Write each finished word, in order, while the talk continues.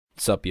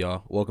What's up,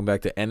 y'all? Welcome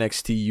back to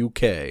NXT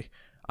UK.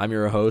 I'm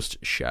your host,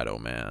 Shadow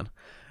Man.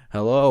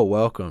 Hello,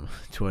 welcome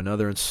to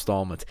another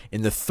installment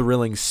in the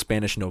thrilling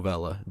Spanish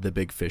novella, The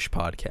Big Fish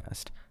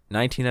Podcast.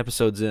 19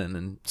 episodes in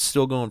and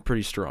still going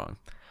pretty strong.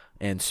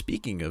 And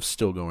speaking of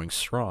still going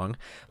strong,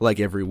 like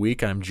every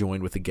week, I'm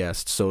joined with a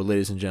guest. So,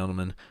 ladies and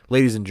gentlemen,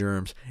 ladies and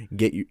germs,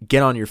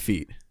 get on your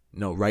feet.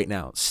 No, right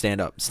now.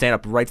 Stand up. Stand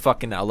up right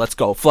fucking now. Let's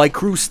go. Flight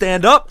crew,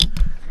 stand up!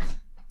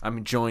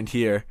 I'm joined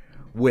here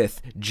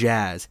with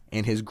Jazz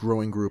and his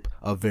growing group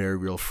of very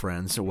real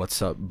friends.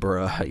 What's up,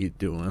 bruh? How you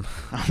doing?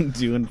 I'm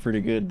doing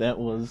pretty good. That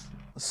was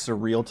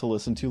surreal to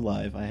listen to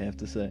live, I have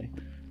to say.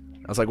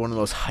 That was like one of the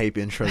most hype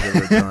intros I've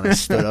ever done. I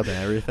stood up and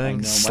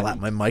everything,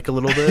 slapped my mic a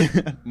little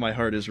bit. My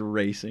heart is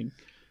racing.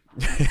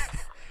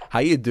 How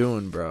you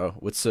doing, bro?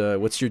 What's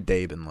your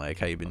day been like?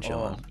 How you been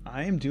chilling?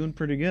 I am doing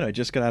pretty good. I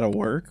just got out of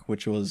work,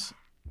 which was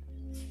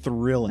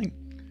thrilling.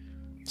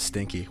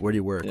 Stinky. Where do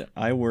you work? Yeah,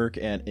 I work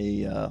at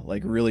a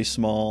really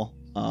small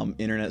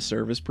internet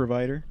service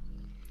provider.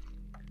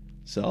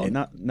 So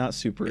not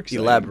super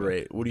exciting.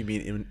 Elaborate. What do you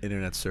mean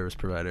internet service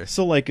provider?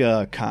 So like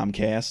a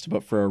Comcast,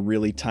 but for a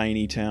really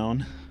tiny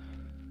town.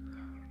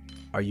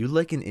 Are you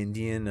like an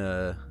Indian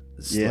Yeah.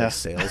 like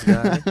sales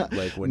guy?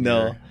 Like when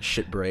No. your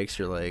shit breaks,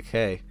 you're like,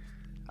 hey,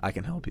 I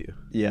can help you.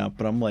 Yeah,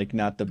 but I'm like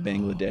not the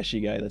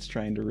Bangladeshi guy that's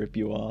trying to rip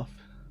you off.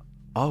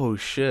 Oh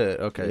shit.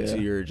 Okay, so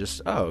Yeah. you're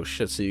just so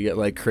you get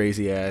like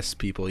crazy ass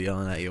people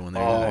yelling at you when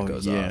their internet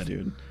goes off.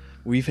 Dude.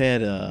 We've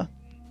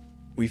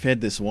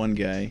had this one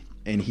guy,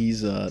 and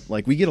he's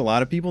we get a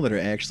lot of people that are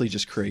actually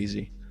just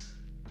crazy.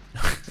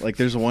 Like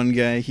there's one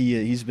guy,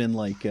 he's been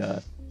like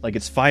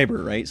it's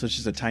fiber, right? So it's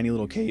just a tiny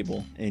little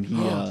cable, and he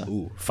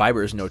Ooh,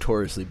 fiber is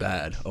notoriously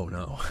bad. Oh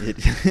no.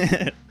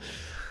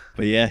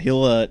 but yeah,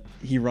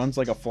 he runs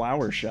like a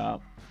flower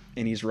shop,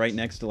 and he's right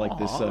next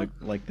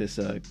to this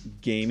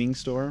gaming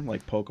store,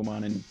 like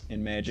Pokemon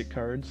and Magic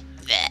cards.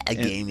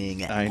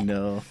 Gaming. I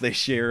know. They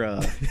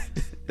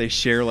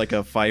share like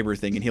a fiber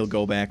thing, and he'll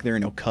go back there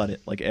and he'll cut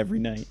it like every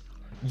night.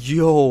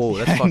 Yo,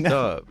 that's I fucked know.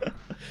 up.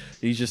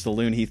 He's just a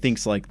loon. He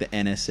thinks like the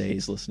NSA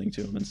is listening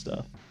to him and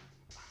stuff.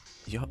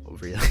 Yo,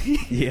 really?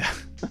 Yeah.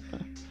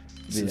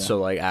 So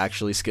like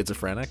actually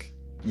schizophrenic?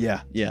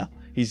 Yeah.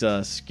 He's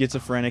a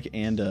schizophrenic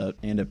and a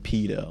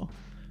pedo.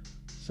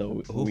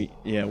 So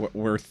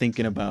we're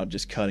thinking about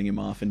just cutting him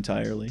off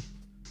entirely.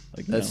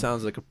 Like That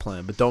sounds like a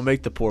plan, but don't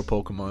make the poor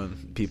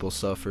Pokemon people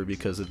suffer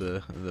because of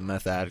the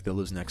meth addict that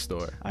lives next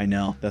door. I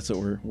know. That's what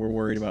we're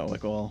worried about.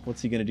 Like, well,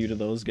 what's he gonna do to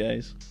those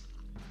guys?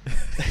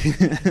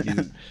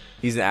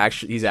 He's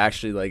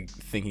actually like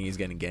thinking he's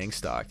getting gang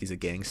stalked. He's a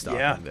gang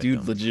stalking victim.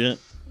 Dude, legit.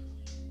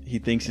 He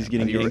thinks he's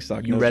getting gang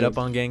stalked. You read up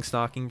on gang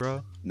stalking,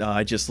 bro? No,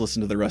 I just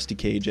listened to the Rusty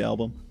Cage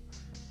album.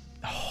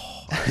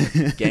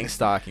 Gang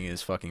stalking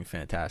is fucking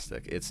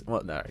fantastic.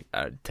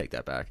 I take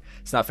that back.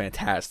 It's not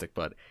fantastic,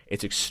 but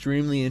it's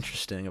extremely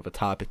interesting of a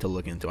topic to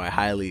look into. I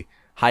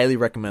highly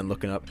recommend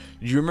looking up.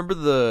 Do you remember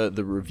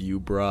the review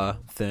bra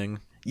thing?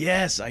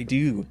 Yes, I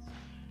do.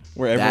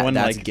 Where everyone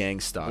that's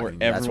gang stalking.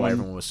 That's why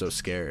everyone was so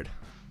scared.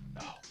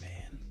 Oh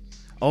man.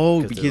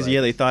 Oh, because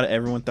like, they thought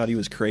everyone thought he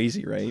was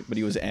crazy, right? But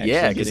he was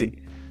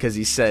actually because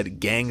he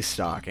said gang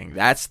stalking.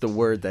 That's the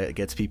word that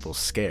gets people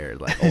scared.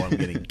 Like, oh, I'm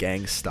getting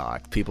gang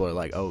stalked. People are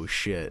like, oh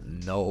shit,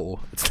 no,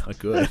 it's not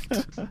good.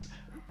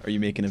 Are you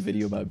making a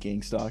video about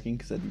gang stalking?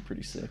 Because that'd be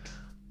pretty sick.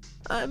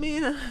 I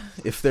mean,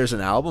 if there's an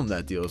album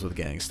that deals with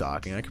gang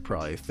stalking, I could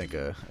probably think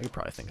of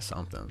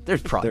something.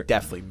 There's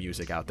definitely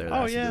music out there that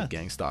has to do with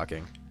gang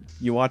stalking.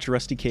 You watch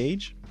Rusty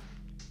Cage?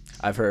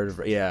 I've heard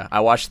of, yeah. I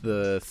watched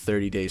the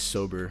 30 Days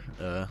Sober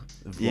vlog.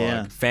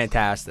 Yeah.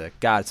 Fantastic.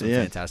 God, it's a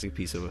fantastic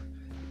piece of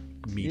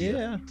media.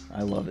 Yeah,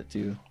 I love it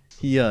too.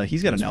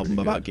 He's got an album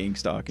about gang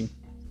stalking.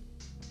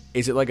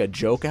 Is it like a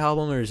joke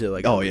album or is it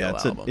like a real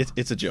album?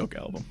 It's a joke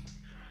album.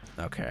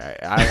 Okay,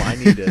 I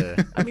need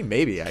to. I mean,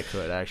 maybe I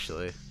could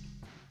actually.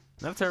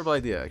 Not a terrible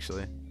idea,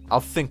 actually.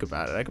 I'll think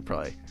about it. I could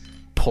probably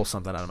pull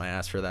something out of my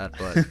ass for that.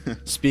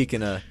 But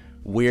speaking of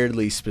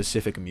weirdly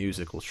specific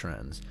musical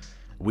trends,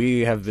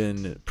 we have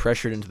been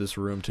pressured into this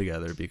room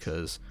together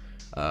because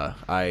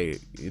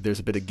there's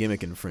a bit of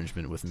gimmick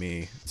infringement with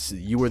me. So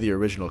you were the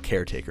original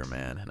caretaker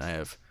man, and I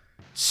have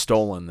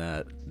stolen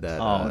that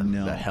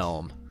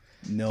helm.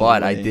 No,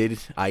 but way.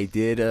 I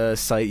did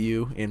cite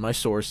you in my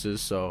sources,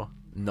 so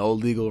no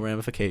legal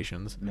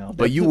ramifications. No,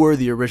 but you were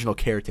the original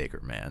caretaker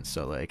man,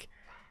 so like,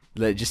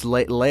 just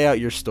lay out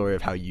your story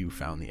of how you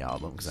found the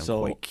album because I'm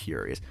quite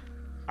curious.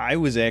 I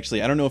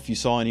don't know if you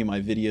saw any of my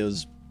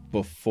videos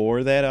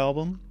before that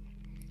album,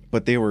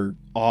 but they were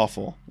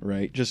awful,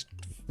 right? Just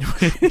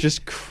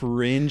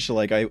cringe.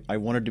 Like I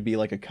wanted to be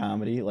like a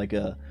comedy, like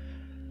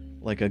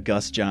a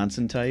Gus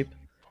Johnson type.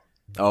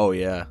 Oh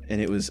yeah.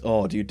 And it was,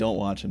 dude, don't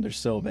watch them. They're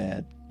so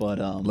bad. But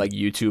like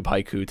YouTube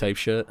haiku type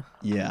shit.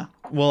 Yeah.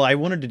 Well, I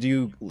wanted to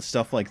do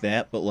stuff like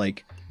that, but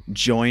like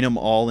join them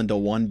all into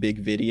one big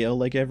video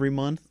like every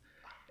month,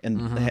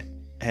 and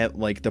have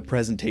like the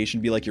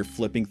presentation be like you're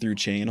flipping through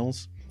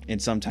channels,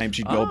 and sometimes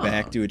you'd go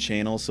back to a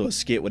channel, so a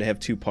skit would have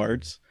two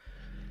parts.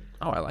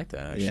 Oh, I like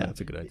that. Actually, Yeah.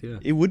 that's a good idea.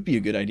 It would be a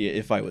good idea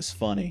if I was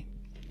funny.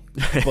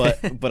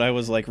 But I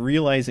was like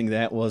realizing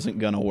that wasn't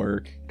gonna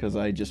work because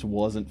I just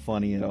wasn't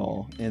funny at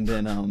all. And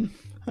then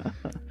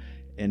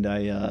and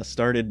I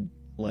started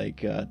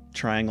like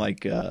trying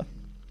like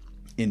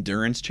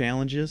endurance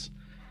challenges.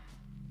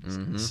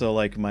 Mhm. So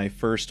like my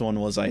first one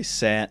was I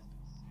sat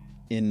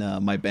in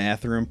my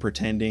bathroom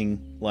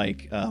pretending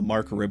like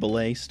Mark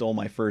Riboulet stole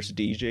my first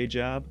DJ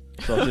job.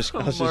 So I was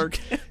just Mark.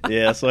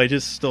 yeah. So I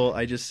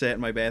just sat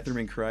in my bathroom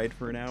and cried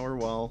for an hour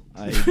while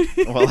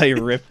I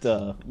ripped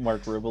a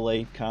Mark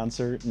Riboulet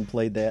concert and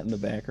played that in the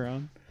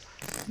background.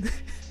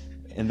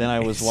 And then I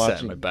was Sat in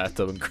watching my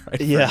bathtub and cried.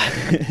 for yeah.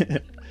 an hour.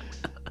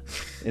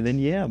 And then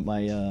yeah,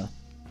 my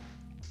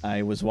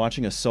I was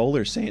watching a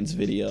Solar Sands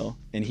video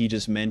and he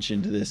just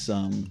mentioned this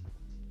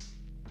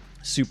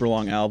super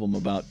long album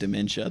about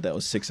dementia that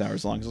was 6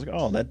 hours long. I was like,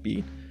 oh, that'd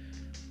be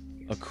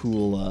a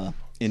cool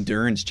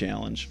endurance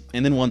challenge.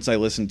 And then once I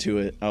listened to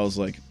it, I was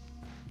like,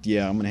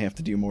 yeah, I'm gonna have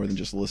to do more than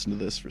just listen to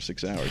this for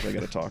 6 hours. I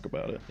gotta talk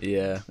about it.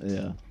 Yeah.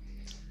 Yeah.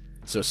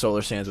 So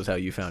Solar Sands was how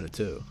you found it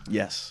too.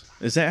 Yes.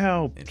 Is that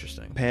how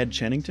Interesting. Pad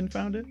Chennington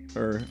found it,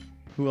 or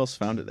who else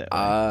found it that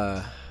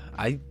way?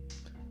 I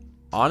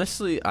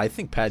honestly, I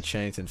think Pat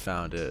Chennington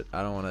found it.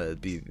 I don't want to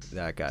be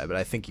that guy, but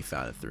I think he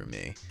found it through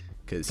me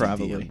because he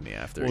Probably. DM'd me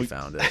after he Well,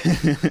 found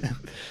it.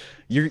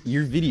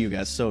 Your video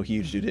got so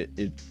huge, dude. It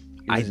was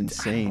I don't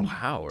insane. know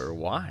how or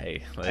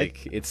why.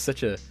 Like it's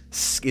such a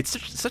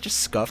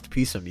scuffed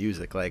piece of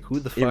music. Like who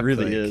the fuck? It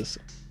really like, is.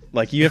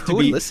 Like you have to Who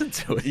would be listen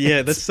to it?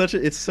 Yeah, it's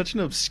such an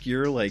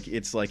obscure, like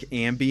it's like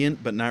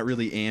ambient but not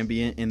really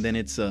ambient, and then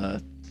it's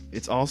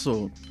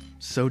also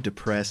so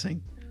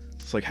depressing.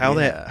 It's like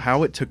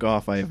how it took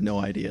off, I have no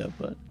idea,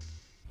 but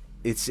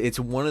It's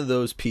one of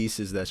those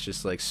pieces that's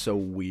just like so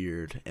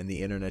weird, and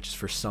the internet just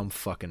for some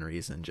fucking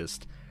reason it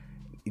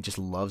just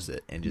loves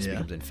it and just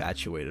becomes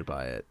infatuated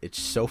by it. It's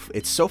so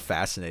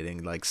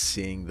fascinating, like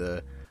seeing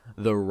the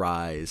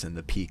rise and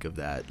the peak of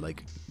that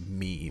like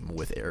meme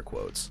with air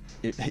quotes.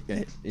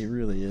 it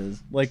really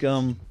is. Like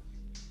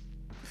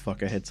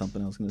fuck, I had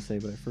something I was gonna say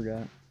but I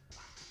forgot.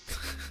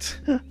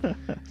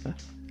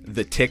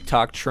 The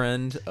TikTok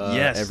trend,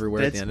 Yes,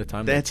 everywhere at the end of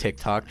time. The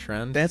TikTok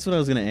trend. That's what I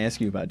was gonna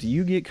ask you about. Do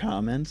you get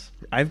comments?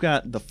 I've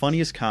got the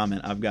funniest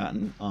comment I've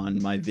gotten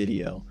on my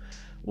video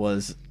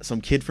was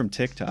some kid from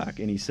TikTok,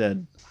 and he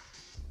said,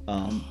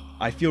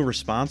 I feel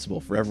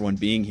responsible for everyone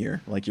being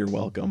here. Like, you're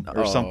welcome,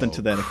 or something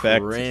to that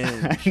effect. Cringe.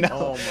 I know.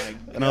 Oh my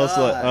god. And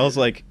I was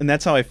like, and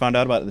that's how I found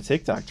out about the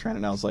TikTok trend.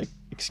 And I was like,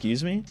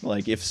 excuse me?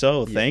 Like, if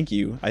so, thank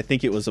you. I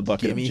think it was a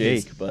bucket of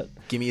Jake, but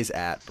give me his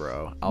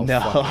bro. I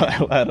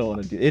don't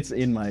want to do. It's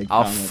in my.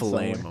 I'll comments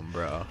flame somewhere. him,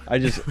 bro.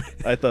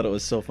 I thought it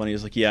was so funny. He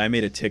was like, yeah, I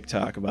made a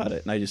TikTok about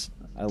it, and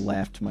I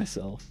laughed to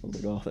myself. I was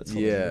like, oh, that's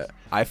hilarious. Yeah,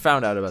 I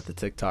found out about the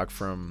TikTok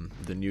from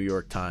the New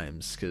York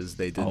Times because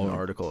they did an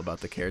article about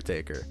the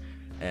caretaker,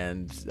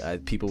 and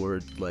people were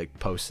like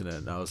posting it,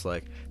 and I was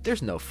like,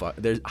 "There's no fuck.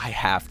 I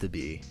have to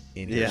be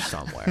in here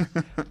somewhere."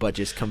 But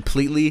just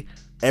completely,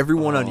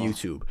 everyone on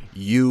YouTube,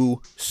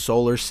 you,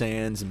 Solar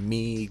Sands,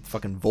 me,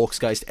 fucking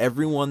Volksgeist,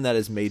 everyone that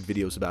has made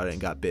videos about it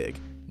and got big.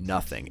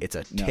 Nothing. It's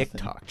a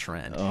TikTok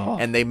trend,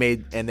 and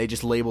they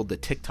just labeled the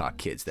TikTok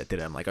kids that did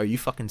it. I'm like, are you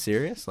fucking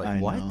serious?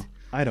 Like, what? Know.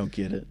 I don't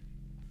get it.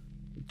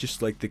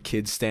 Just like the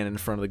kids standing in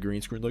front of the green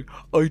screen, like,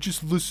 I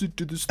just listened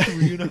to this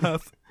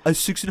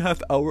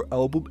 6.5 hour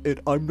album,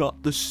 and I'm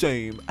not the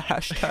same.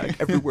 Hashtag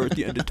everywhere at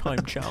the end of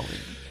time challenge.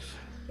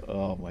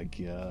 Oh my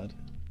god,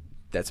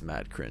 that's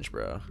mad cringe,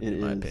 bro. In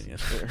my opinion,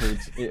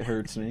 it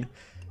hurts me.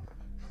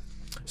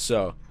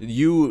 So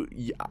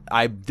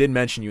I did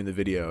mention you in the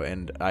video,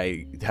 and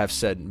I have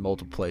said in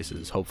multiple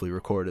places, hopefully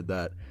recorded,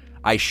 that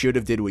I should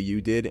have did what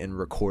you did and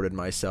recorded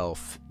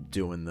myself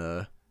doing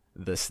the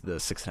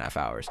 6.5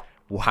 hours.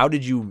 Well, how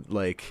did you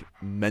like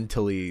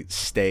mentally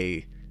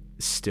stay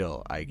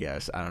still? I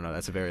guess I don't know.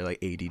 That's a very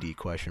like ADD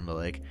question, but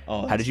like,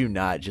 how did you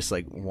not just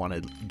like want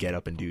to get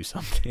up and do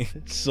something?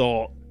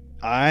 So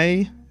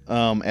I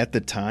at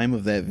the time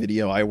of that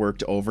video, I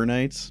worked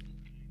overnights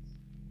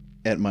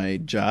at my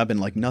job, and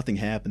like nothing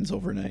happens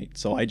overnight,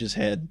 so I just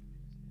had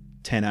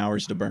 10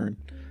 hours to burn.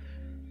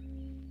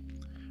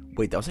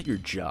 Wait, that was at your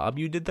job?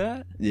 You did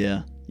that?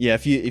 Yeah.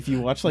 If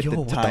you watch like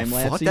the time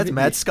lapse, that's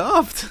mad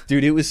scuffed,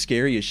 dude. It was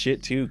scary as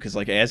shit too, because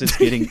like as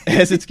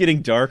it's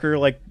getting darker,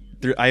 like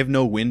I have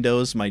no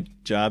windows. My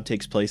job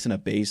takes place in a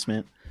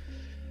basement,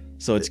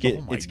 so it's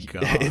getting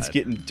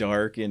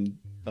dark, and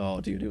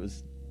oh, dude, it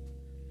was.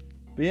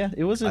 But yeah,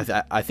 it wasn't.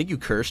 I think you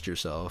cursed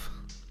yourself.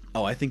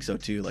 Oh, I think so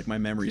too. Like my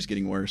memory is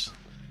getting worse.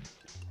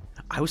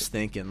 I was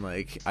thinking,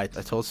 like, I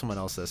told someone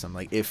else this. I'm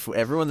like, if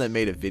everyone that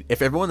made a video,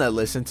 if everyone that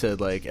listened to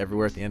like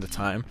Everywhere at the End of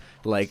Time,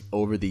 like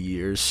over the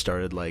years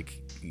started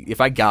like, if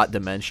I got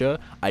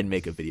dementia, I'd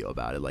make a video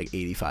about it like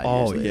 85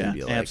 years later. Yeah,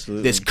 be like,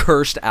 absolutely. This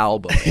cursed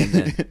album, and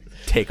then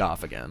take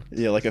off again.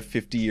 Yeah, like a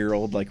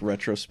 50-year-old like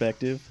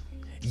retrospective.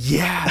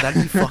 Yeah, that'd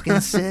be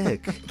fucking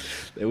sick.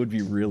 That would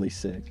be really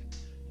sick.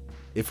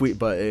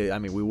 I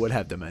mean, we would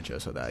have dementia,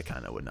 so that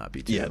kind of would not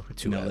be too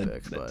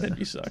epic. That'd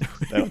be suck.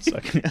 That would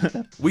suck.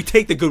 We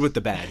take the good with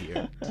the bad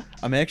here.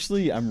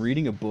 I'm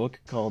reading a book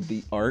called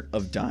The Art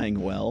of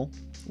Dying Well.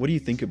 What do you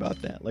think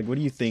about that? Like, what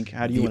do you think?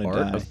 How do you want to die?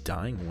 The Art of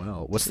Dying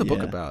Well. What's the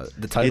book about?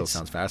 The title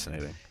sounds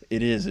fascinating.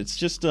 It is. It's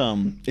just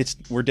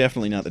we're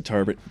definitely not the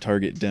target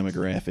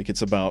demographic.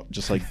 It's about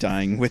just like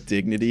dying with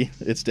dignity.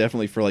 It's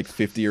definitely for like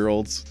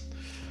 50-year-olds.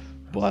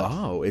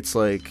 But it's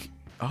like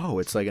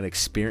an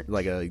experience,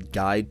 like a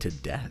guide to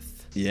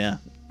death. Yeah.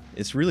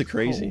 It's really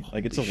crazy. Holy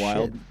like it's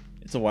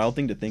a wild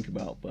thing to think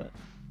about, but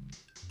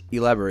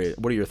elaborate.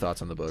 What are your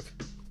thoughts on the book?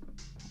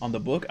 On the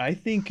book, I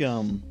think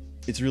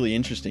it's really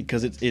interesting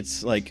because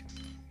it's like,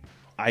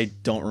 I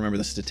don't remember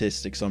the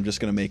statistics, so I'm just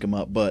going to make them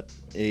up. But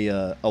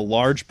a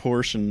large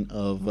portion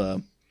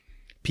of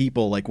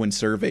people, like when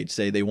surveyed,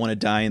 say they want to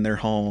die in their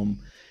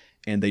home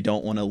and they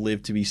don't want to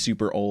live to be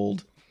super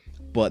old.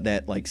 But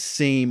that like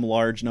same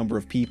large number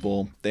of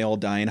people, they all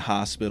die in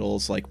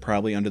hospitals, like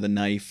probably under the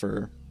knife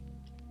or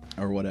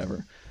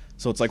whatever.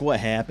 So it's like what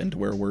happened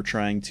where we're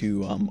trying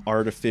to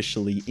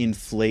artificially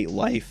inflate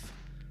life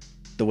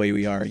the way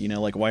we are. You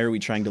know, like why are we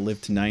trying to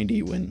live to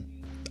 90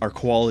 when our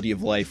quality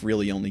of life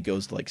really only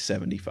goes to like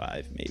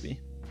 75 maybe.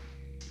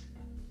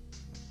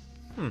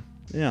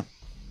 Yeah.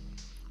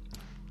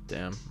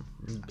 Damn.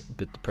 A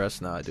bit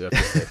depressed now, I do have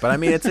to say. But I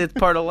mean, it's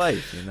part of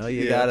life, you know?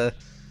 You gotta...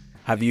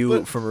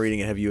 From reading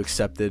it, have you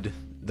accepted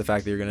the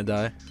fact that you're gonna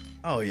die?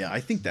 Oh yeah,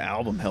 I think the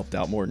album helped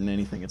out more than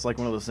anything. It's like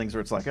one of those things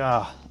where it's like,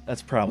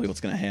 that's probably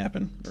what's gonna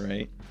happen,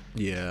 right?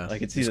 Yeah.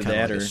 Like it's either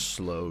that like or a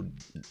slow,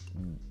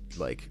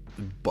 like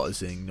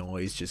buzzing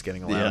noise just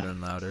getting louder and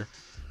louder.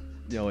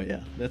 Oh yeah,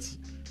 it's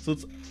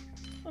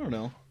I don't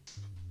know.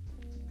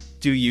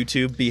 Do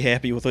YouTube, be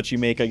happy with what you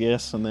make, I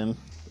guess, and then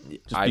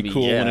just be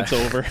cool when it's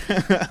over.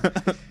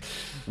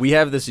 We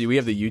have the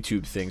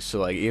YouTube thing, so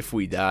like if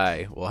we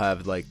die, we'll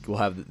have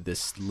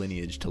this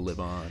lineage to live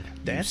on.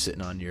 That's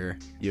sitting on your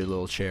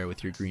little chair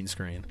with your green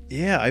screen.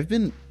 Yeah, I've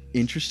been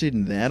interested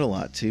in that a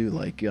lot too.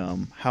 Like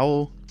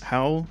how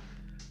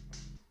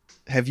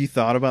have you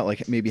thought about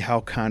like maybe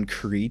how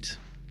concrete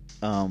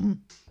that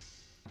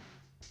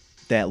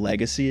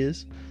legacy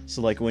is?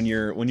 So like when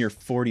you're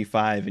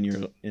 45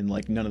 and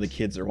like none of the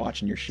kids are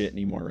watching your shit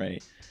anymore,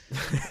 right?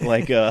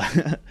 Like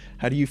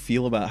how do you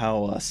feel about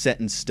how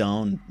set in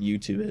stone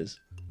YouTube is?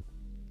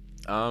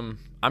 I'm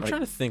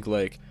trying to think,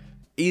 like,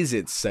 is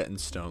it set in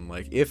stone?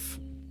 Like if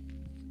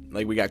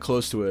like we got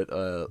close to it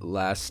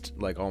last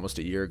like almost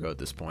a year ago at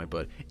this point,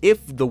 but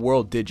if the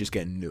world did just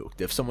get nuked,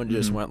 if someone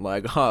just went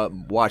like,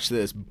 watch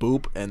this,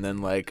 boop, and then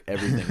like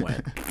everything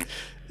went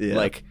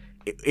like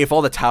if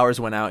all the towers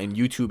went out and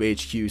YouTube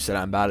HQ said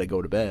I'm about to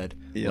go to bed,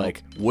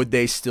 like would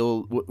those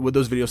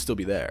videos still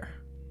be there?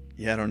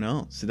 Yeah, I don't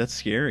know. See, that's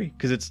scary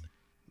because it's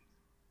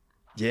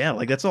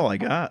like that's all I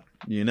got,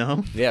 you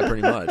know? Yeah,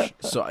 pretty much.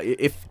 So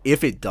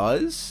if it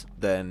does,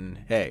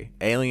 then hey,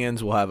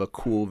 aliens will have a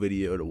cool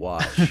video to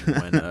watch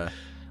when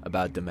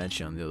about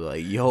dementia. And they're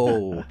like,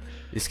 yo,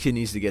 this kid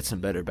needs to get some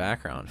better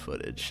background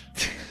footage.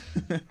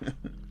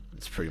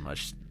 That's pretty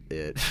much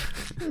it.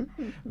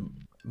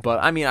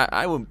 But I mean,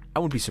 I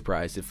wouldn't be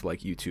surprised if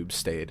like YouTube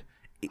stayed.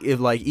 If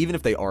like even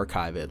if they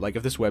archive it, like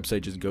if this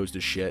website just goes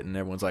to shit and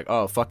everyone's like,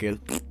 oh fuck it,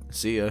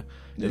 see ya.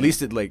 At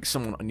least it like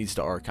someone needs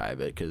to archive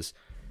it, because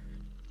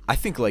I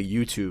think like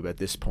YouTube at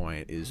this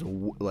point is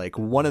like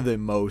one of the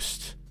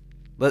most.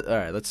 All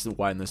right, let's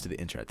widen this to the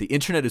internet. The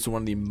internet is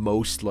one of the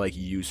most like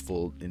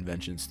useful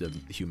inventions to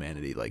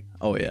humanity, like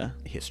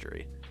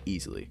history,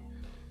 easily.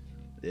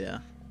 Yeah.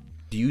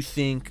 Do you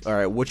think? All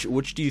right,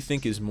 which do you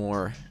think is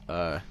more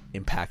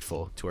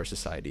impactful to our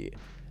society,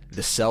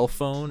 the cell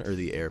phone or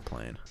the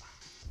airplane?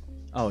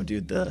 Oh,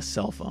 dude, the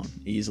cell phone,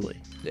 easily.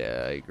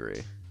 Yeah, I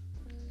agree.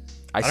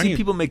 I see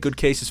people make good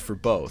cases for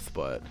both,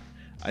 but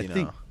I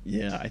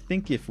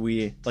think if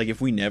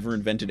we never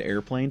invented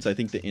airplanes, I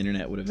think the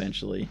internet would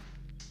eventually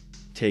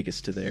take us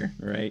to there,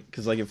 right?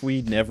 Because like if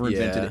we never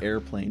invented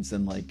airplanes,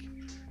 then like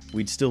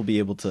we'd still be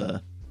able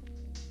to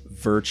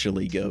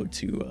virtually go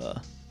to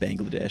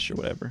Bangladesh or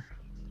whatever.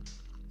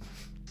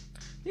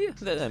 Yeah,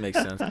 that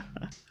makes sense.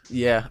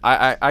 Yeah,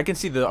 I can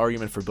see the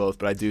argument for both,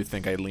 but I do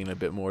think I lean a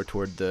bit more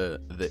toward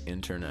the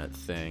internet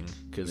thing,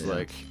 because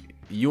like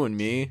you and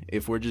me,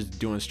 if we're just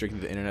doing strictly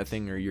the internet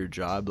thing or your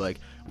job, like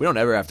we don't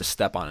ever have to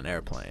step on an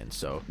airplane.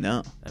 So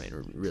no, I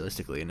mean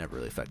realistically, it never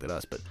really affected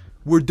us. But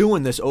we're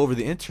doing this over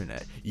the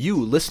internet. You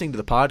listening to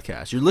the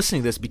podcast, you're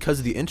listening to this because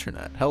of the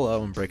internet.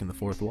 Hello, I'm breaking the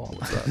fourth wall.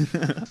 What's up?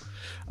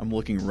 I'm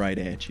looking right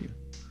at you,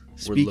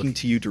 speaking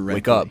to you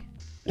directly.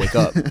 Wake up, wake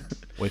up,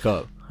 wake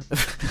up.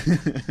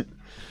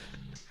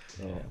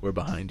 We're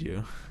behind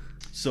you.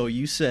 So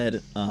you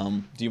said,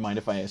 do you mind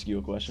if I ask you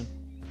a question?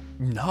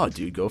 No,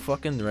 dude, go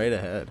fucking right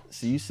ahead.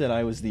 So you said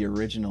I was the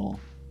original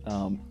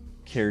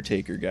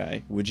caretaker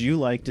guy. Would you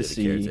like to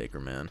see caretaker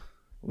man?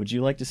 Would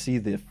you like to see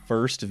the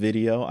first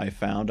video I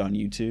found on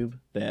YouTube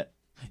that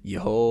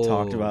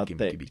talked about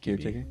that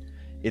caretaker?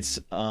 It's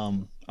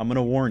I'm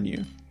gonna warn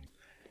you.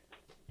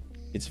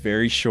 It's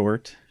very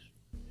short,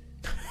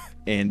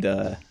 and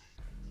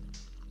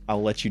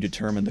I'll let you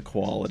determine the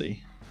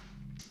quality.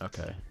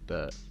 Okay.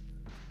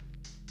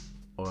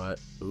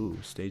 What? Ooh,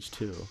 stage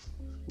 2.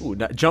 Ooh,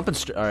 jumping.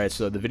 All right,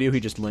 so the video he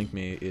just linked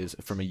me is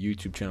from a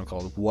YouTube channel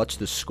called What's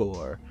the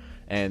Score,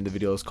 and the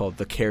video is called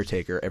The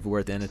Caretaker. Everywhere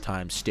at the End of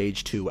Time,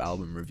 stage 2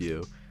 album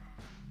review.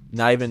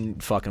 Not even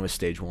fucking with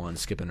stage 1,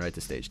 skipping right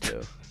to stage 2.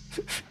 What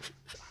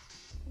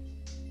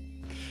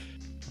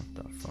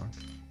the fuck?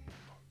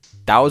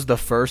 That was the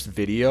first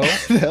video.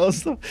 That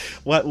was the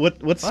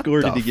what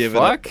score did he give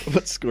fuck? it?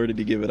 What score did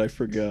he give it? I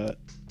forgot.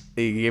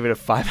 He gave it a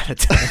 5 out of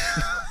 10.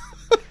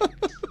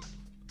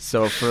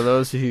 So for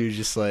those who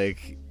just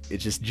like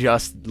it's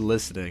just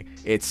listening,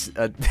 it's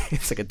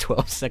like a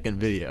 12-second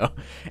video,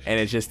 and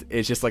it's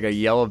just like a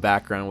yellow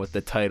background with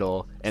the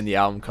title and the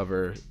album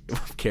cover,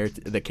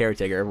 The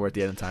Caretaker, Everywhere at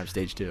the End of Time,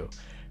 stage 2,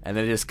 and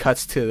then it just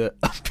cuts to the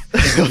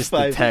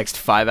the text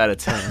 5 out of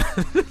 10.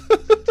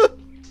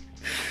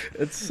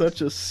 It's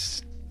such a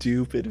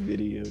stupid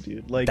video,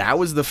 dude. Like that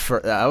was the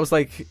first. I was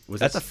like,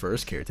 that the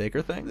first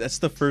Caretaker thing? That's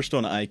the first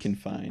one I can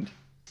find.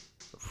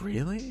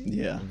 Really?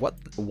 Yeah. What?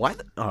 Why?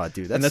 Oh,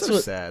 dude, that's so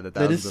sad.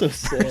 That is so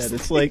sad. Thing.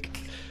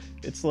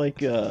 It's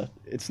like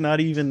it's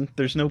not even.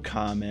 There's no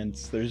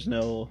comments. There's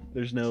no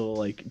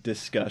like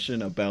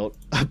discussion about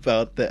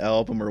the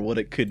album or what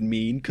it could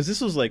mean, because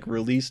this was like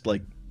released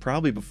like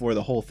probably before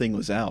the whole thing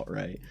was out,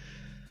 right?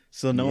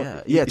 So no.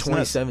 Yeah,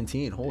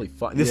 2017. Holy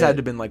fuck! This had to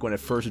have been like when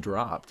it first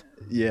dropped.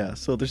 Yeah.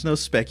 So there's no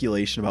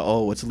speculation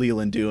about what's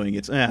Leland doing.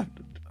 It's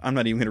I'm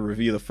not even going to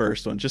review the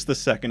first one. Just the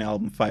second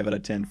album, 5 out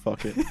of 10.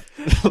 Fuck it.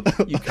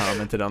 You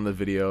commented on the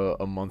video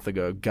a month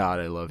ago.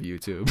 God, I love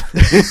YouTube.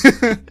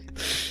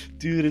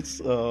 Dude, it's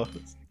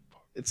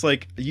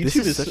like YouTube this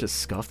is such a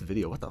scuffed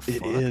video. What the fuck?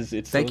 It is.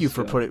 It's Thank so you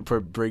scuffed.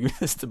 for bringing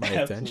this to my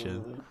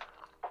attention.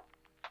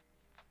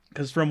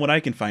 Because from what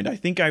I can find, I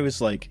think I was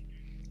like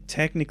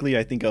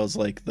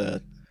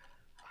the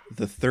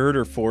third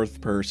or fourth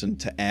person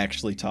to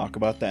actually talk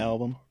about the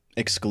album,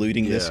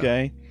 excluding this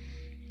guy.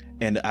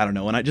 And I don't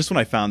know, when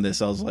I found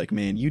this, I was like,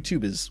 man,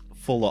 YouTube is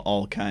full of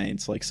all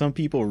kinds. Like, some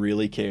people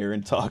really care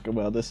and talk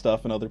about this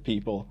stuff, and other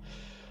people,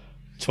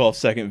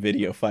 12-second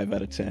video, 5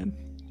 out of 10.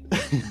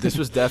 This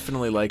was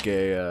definitely like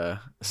a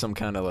some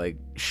kind of like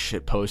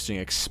shit posting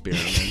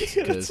experiment,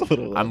 because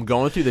I'm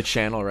going through the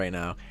channel right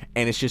now,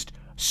 and it's just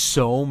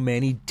so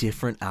many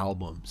different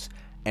albums,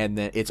 and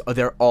then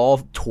they're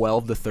all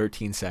 12 to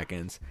 13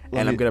 seconds,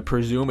 and I'm gonna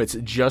presume it's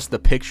just the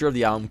picture of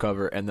the album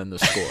cover and then the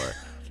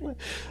score.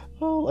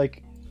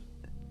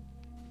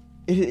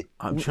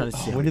 I'm trying to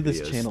see when did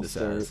this channel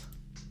start?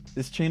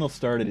 This channel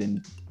started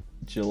in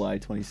July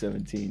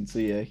 2017. So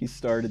yeah, he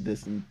started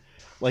this and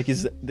like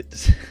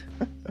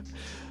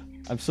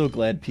I'm so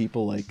glad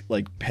people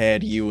like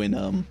Pad you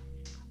and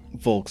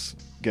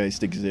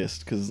Volksgeist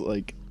exist, because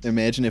like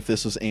imagine if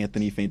this was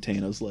Anthony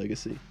Fantano's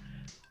legacy.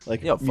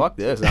 Like, yo, fuck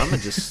this. I'm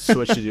gonna just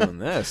switch to doing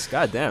this.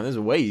 God damn, this is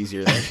way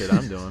easier than shit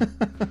I'm doing.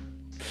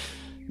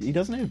 He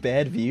doesn't have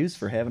bad views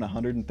for having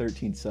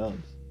 113 subs.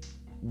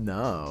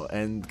 No,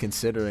 and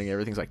considering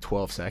everything's like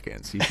 12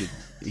 seconds,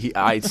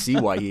 I see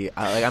why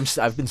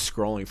I've been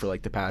scrolling for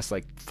like the past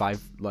like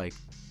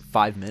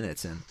 5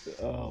 minutes, and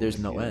there's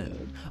no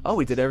end. Oh,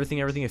 we did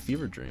everything a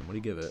fever dream. What do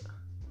you give it?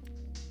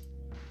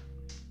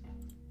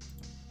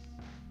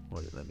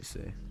 Let me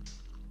see.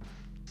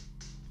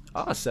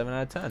 Oh, 7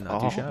 out of 10.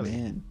 Not too shabby.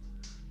 Man.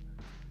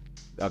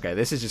 Okay,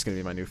 this is just gonna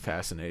be my new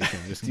fascination.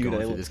 Just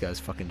going through this guy's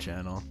fucking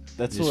channel.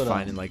 That's just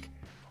finding like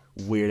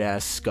weird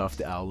ass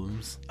scuffed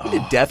albums.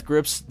 Did Death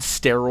Grips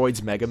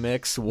Steroids Mega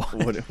Mix? What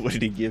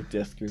did he give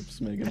Death Grips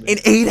Mega Mix? An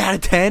 8 out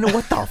of 10?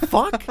 What the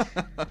fuck?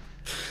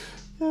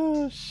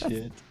 Oh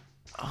shit.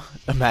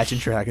 Imagine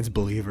Dragons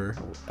Believer.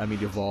 I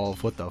mean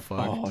Evolve. What the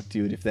fuck? Oh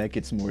dude, if that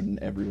gets more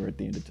than Everywhere at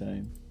the End of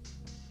Time.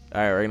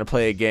 Alright, we're gonna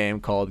play a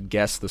game called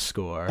Guess the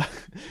Score.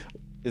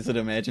 Is it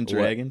Imagine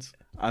Dragons?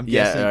 I'm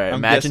guessing. Right.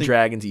 Imagine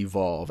Dragons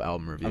Evolve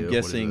album review. I'm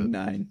guessing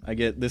 9. I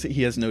get this.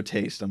 He has no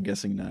taste. I'm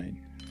guessing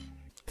 9.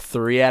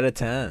 3 out of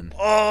 10.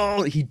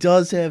 Oh, he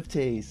does have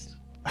taste.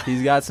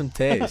 He's got some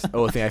taste.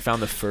 I think I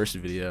found the first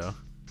video,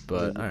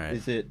 but all right.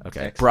 Is it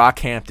okay?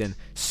 Brockhampton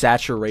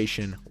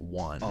Saturation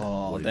 1.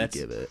 Oh, what did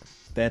you give it?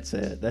 That's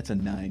a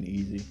 9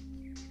 easy.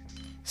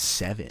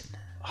 7.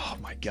 Oh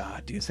my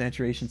god, dude,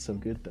 Saturation's so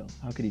good though.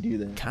 How could he do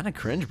that? Kind of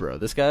cringe, bro.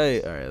 This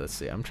guy. All right, let's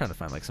see. I'm trying to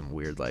find like some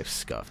weird like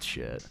scuffed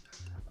shit.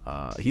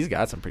 He's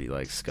got some pretty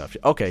like scuffed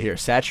shit. Okay, here,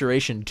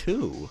 Saturation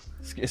 2.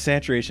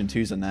 Saturation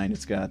 2's a 9.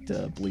 It's got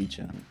Bleach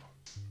on it.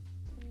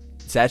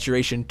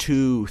 Saturation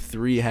 2,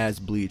 3 has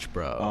Bleach,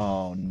 bro.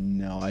 Oh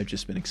no, I've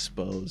just been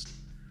exposed.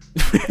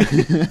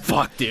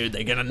 Fuck, dude,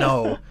 they're gonna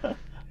know.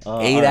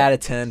 8 out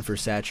of 10 for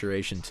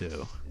Saturation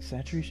 2.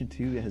 Saturation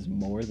 2 has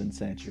more than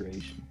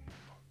Saturation.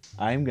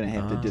 I'm gonna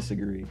have to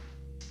disagree.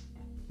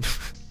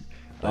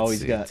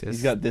 He's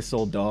got This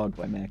Old Dog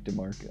by Mac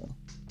DeMarco.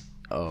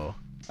 Oh.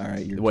 All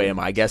right, wait, am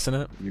I guessing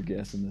it? You're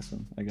guessing this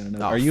one. I gotta know.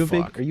 Oh, are you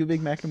a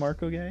big Mac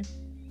DeMarco guy?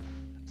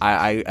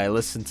 I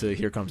listened to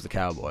Here Comes the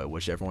Cowboy,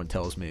 which everyone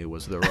tells me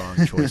was the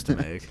wrong choice to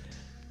make.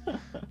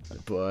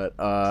 But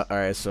all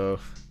right, so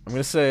I'm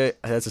gonna say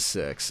that's a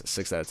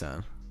 6 out of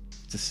 10.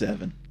 It's a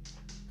 7.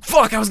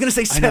 Fuck, I was gonna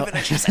say I know. 7.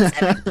 I just said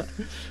 7.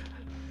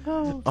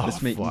 Oh,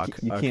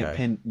 fuck. You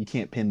can't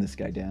Okay. pin this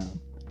guy down.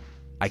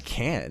 I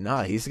can't.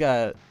 Nah, he's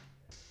got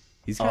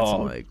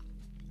some like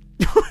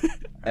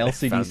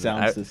LCD found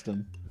sound that.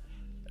 system.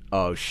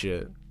 Oh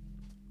shit.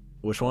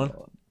 Which one?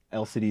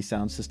 LCD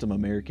sound system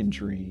American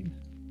Dream.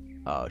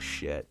 Oh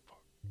shit.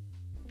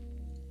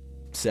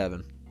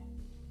 7.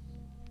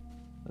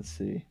 Let's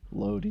see.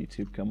 Load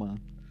YouTube. Come on.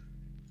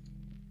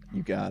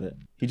 You got it.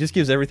 He just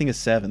gives everything a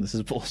 7. This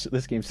is bullshit.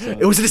 This game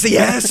sucks. It was gonna say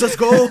yes. Let's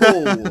go.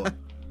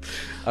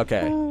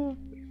 Okay.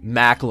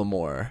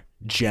 Macklemore,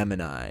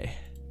 Gemini.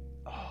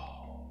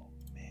 Oh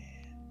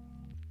man.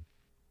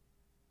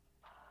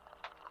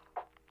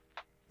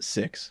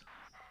 6.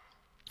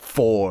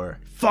 4.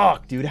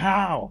 Fuck, dude.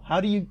 How? How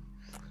do you?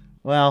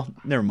 Well,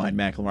 never mind.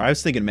 Macklemore. I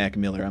was thinking Mac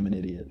Miller. I'm an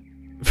idiot.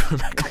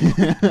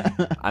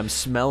 I'm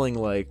smelling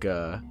like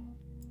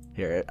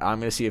here. I'm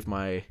gonna see if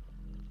my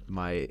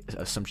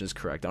assumption is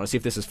correct. I want to see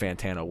if this is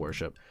Fantano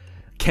worship.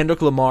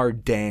 Kendrick Lamar,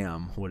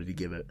 Damn. What did he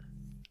give it?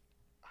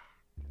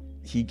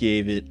 He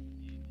gave it.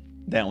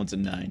 That one's a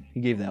 9. He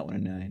gave that one a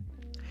 9.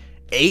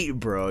 8,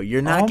 bro.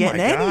 You're not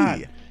getting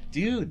any.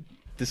 Dude.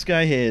 This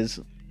guy has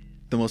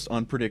the most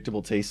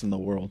unpredictable taste in the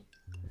world.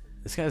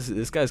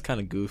 This guy's kind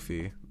of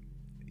goofy.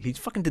 He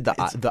fucking did the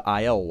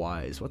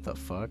ILYs. What the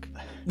fuck?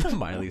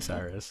 Miley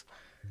Cyrus.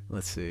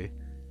 Let's see.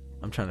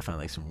 I'm trying to find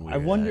like some weird. I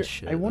wonder. ass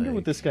shit, I wonder like-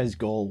 what this guy's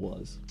goal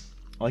was.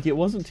 Like, it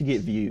wasn't to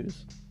get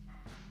views.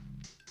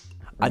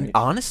 Right?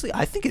 Honestly,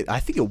 I think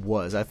it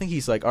was. I think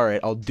he's like, all right,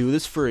 I'll do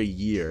this for a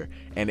year,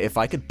 and if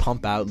I could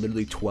pump out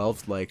literally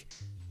 12 like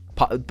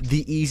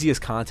the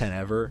easiest content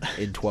ever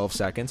in 12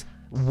 seconds,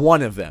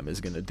 one of them is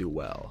gonna do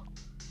well.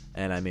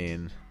 And I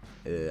mean,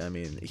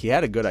 he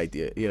had a good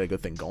idea. He had a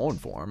good thing going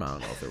for him. I don't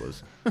know if it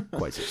was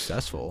quite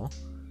successful.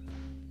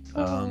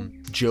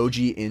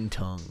 Joji in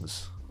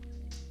Tongues.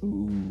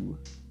 Ooh.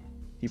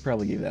 He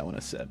probably gave that one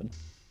a 7.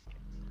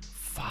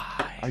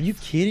 5. Are you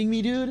kidding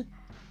me, dude?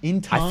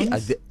 In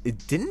tongues?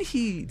 Didn't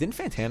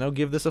Fantano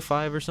give this a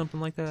 5 or something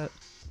like that?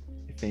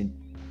 If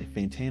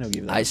Fantano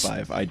gave that a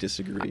 5, I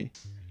disagree.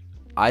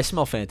 I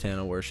smell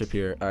Fantano worship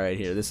here. All right,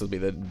 here. This will be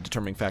the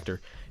determining factor.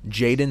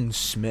 Jaden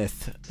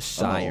Smith,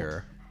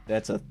 Sire.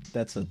 That's a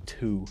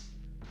 2.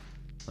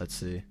 Let's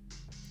see.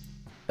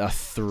 A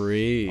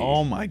 3.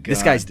 Oh my god.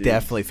 This guy's dude.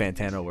 definitely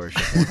Fantano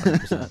worship.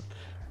 100%.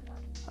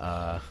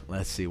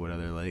 Let's see what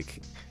other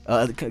like.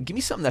 Give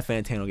me something that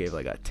Fantano gave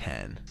like a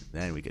 10.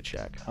 Then we could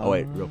check. Oh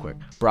wait, real quick.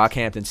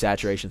 Brockhampton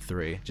Saturation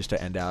 3, just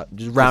to end out,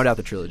 just round out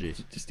the trilogy.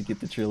 Just to get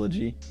the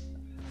trilogy.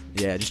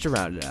 Yeah, just to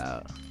round it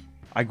out.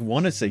 I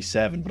want to say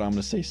 7, but I'm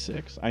gonna say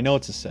 6. I know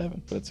it's a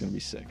 7, but it's gonna be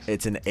 6.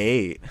 It's an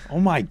 8. Oh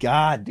my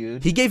god,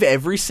 dude. He gave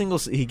every single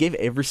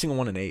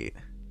one an 8.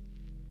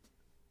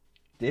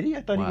 Did he?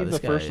 I thought Wow, he gave this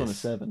the first guy one a is-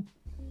 7.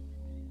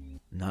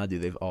 Nah,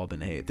 dude, they've all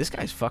been 8. This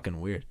guy's fucking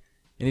weird.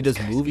 And he does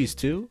movies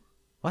too?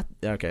 What?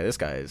 Okay, this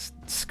guy is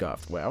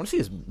scuffed. Wait, I want to see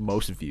his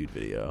most viewed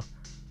video.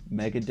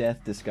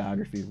 Megadeth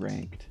discography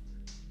ranked.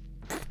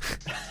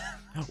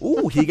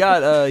 Ooh, he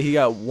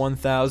got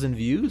 1,000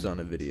 views on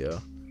a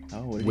video.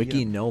 Oh, what did Wiki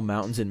he get? No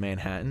Mountains in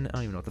Manhattan. I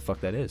don't even know what the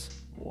fuck that is.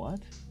 What?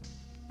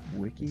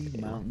 Wiki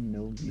Mountain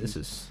No View. This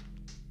is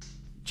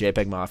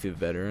JPEG Mafia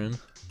veteran.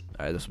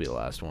 All right, this will be the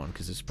last one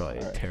because this is probably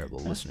a All right. terrible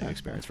listening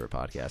experience for a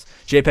podcast.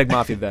 JPEG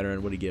Mafia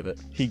veteran. What do you give it?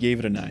 He gave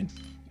it a 9.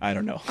 I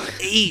don't know.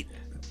 8.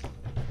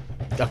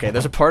 Okay,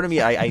 there's a part of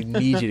me I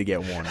need you to get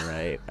one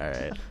right. All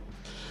right,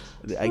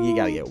 you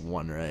gotta get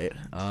one right.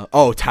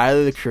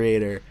 Tyler the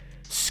Creator,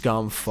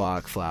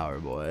 Scumfuck Flower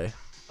Boy.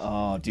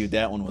 Oh, dude,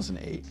 that one was an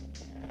 8.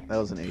 That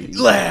was an 8.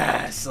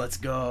 Yes, let's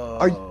go.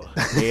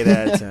 8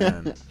 out of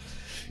 10.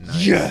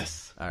 Nice.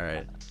 Yes. All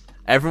right.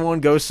 Everyone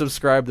go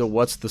subscribe to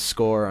What's the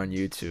Score on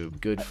YouTube.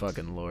 Good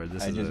fucking lord.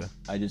 This is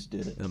I just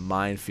did it. a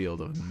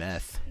minefield of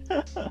meth.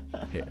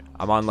 Here.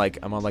 I'm on like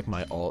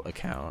my alt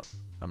account.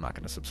 I'm not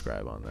gonna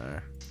subscribe on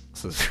there.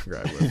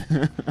 Subscribe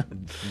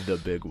with the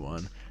big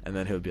one. And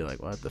then he'll be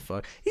like, what the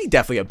fuck? He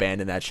definitely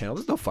abandoned that channel.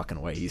 There's no fucking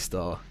way he's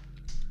still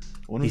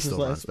When He was his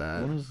still last? does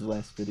that. When was his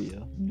last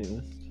video?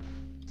 Newest.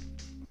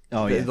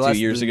 Oh The yeah, last- 2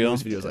 years the ago.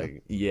 newest video was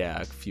like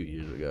a few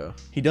years ago.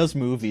 He does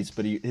movies,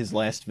 but his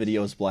last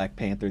video is Black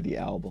Panther the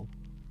album.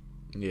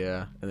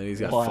 Yeah, and then he's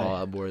got Why? Fall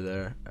Out Boy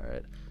there. All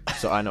right,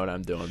 so I know what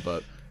I'm doing.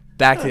 But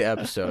back to the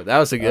episode. That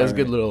was a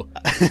good little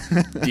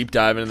deep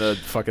dive into the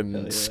fucking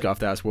yeah.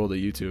 scuffed ass world of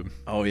YouTube.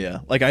 Oh yeah,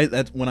 like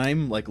that's when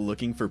I'm like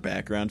looking for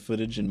background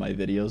footage in my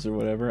videos or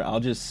whatever. I'll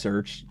just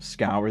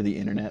scour the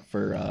internet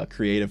for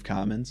Creative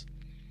Commons,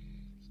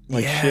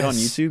 like shit on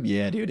Yes. YouTube.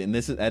 Yeah, dude, and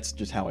that's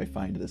just how I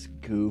find this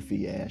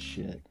goofy ass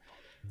shit.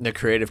 The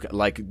creative,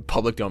 like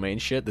public domain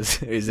shit.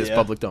 This is this Yeah.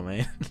 public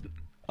domain.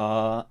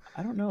 I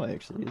don't know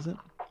actually. Is it?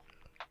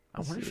 I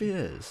wonder if it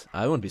is.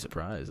 I wouldn't be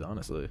surprised,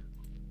 honestly.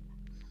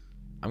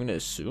 I'm gonna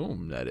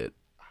assume that it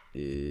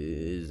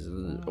is.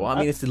 Well, I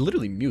mean, it's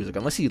literally music.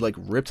 Unless he like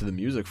ripped the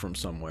music from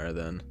somewhere,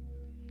 then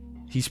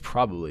he's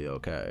probably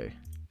okay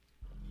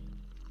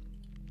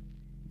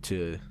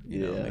to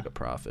Yeah. make a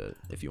profit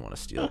if you want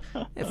to steal.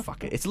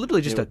 Fuck it. It's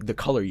literally just the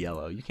color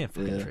yellow. You can't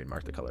fucking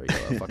trademark the color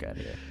yellow. Fuck out of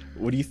here.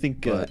 What do you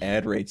think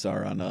ad rates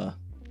are on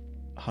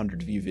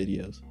 100 view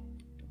videos?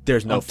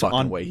 There's no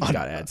fucking way he's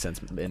got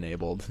AdSense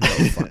enabled. No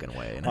fucking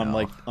way. In hell.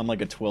 On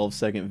like a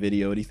 12-second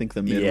video, what do you think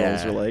the mid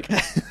rolls are like?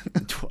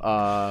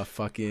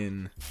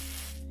 Fucking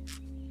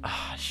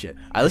shit.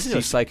 I listened to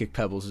a Psychic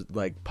Pebbles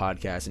like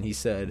podcast, and he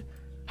said,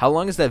 "How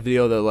long is that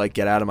video? The like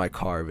get out of my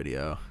car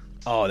video?"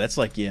 Oh, that's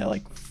like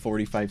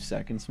 45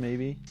 seconds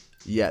maybe.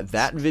 Yeah,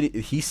 that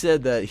video. He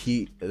said that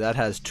that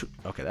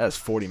has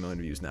 40 million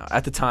views now.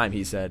 At the time,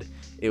 he said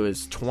it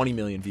was 20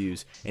 million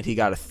views, and he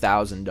got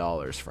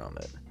 $1,000 from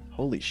it.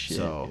 Holy shit!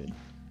 Dude.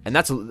 And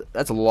that's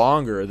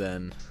longer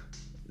than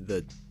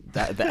the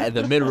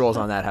mid rolls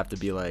on that have to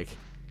be like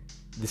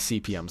the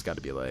CPM's got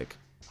to be like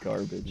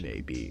garbage,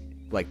 maybe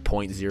like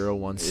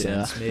 0.01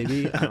 cents,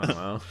 maybe. I don't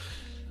know.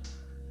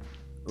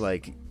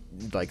 Like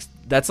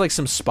that's like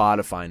some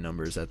Spotify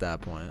numbers at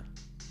that point.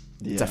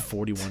 Yeah. It's at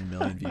 41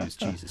 million views.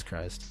 Jesus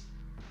Christ!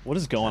 What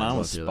is going on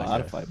with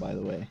Spotify, by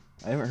the way?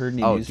 I haven't heard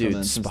any news from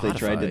them since they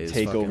tried to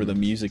take over the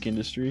music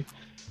industry.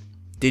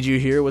 Did you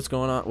hear what's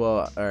going on?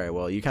 Well, all right.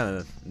 Well, you kind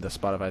of the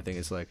Spotify thing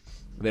is like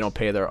they don't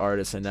pay their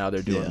artists, and now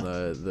they're doing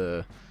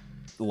the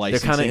they're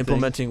kind of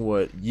implementing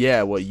what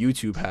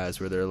YouTube has,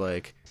 where they're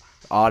like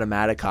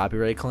automatic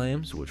copyright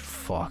claims. Which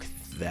fuck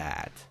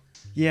that.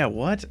 Yeah,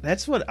 what?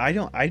 That's what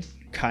I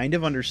kind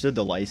of understood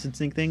the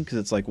licensing thing, because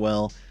it's like,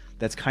 well,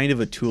 that's kind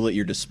of a tool at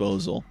your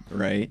disposal,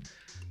 right?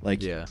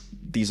 Like,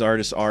 these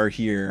artists are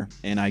here,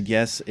 and I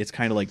guess it's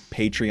kind of like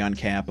Patreon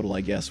capital,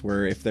 I guess,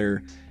 where if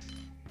they're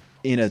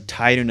in a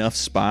tight enough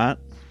spot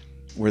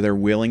where they're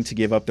willing to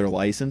give up their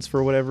license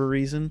for whatever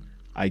reason,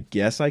 I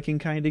guess I can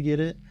kind of get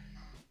it,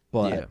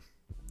 but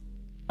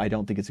I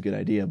don't think it's a good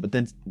idea. But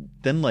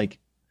then like,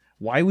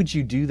 why would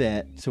you do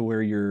that to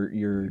where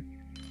you're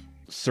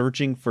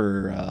searching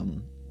for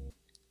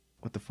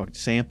what the fuck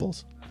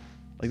samples?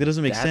 Like, that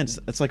doesn't make sense.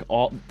 That's like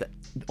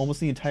almost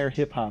the entire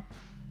hip hop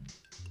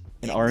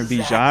and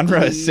R&B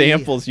genre is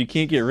samples. You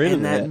can't get rid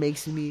of that. And that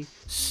makes me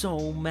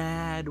so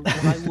mad.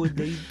 Why would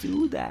they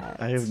do that?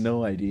 I have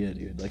no idea,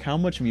 dude. Like, how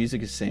much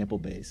music is sample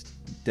based?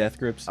 Death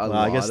Grips? Well,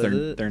 I guess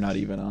they're not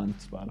even on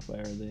Spotify,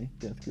 are they?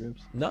 Death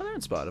Grips? No, they're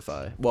on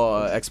Spotify.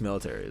 Well,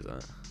 Ex-Military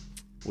isn't,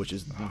 which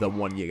is the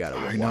one you gotta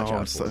watch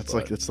out for.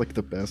 It's like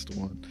the best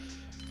one.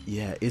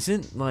 Yeah,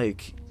 isn't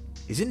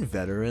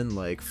Veteran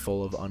like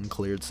full of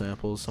uncleared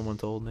samples? Someone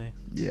told me.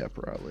 Yeah,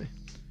 probably.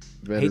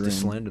 I hate to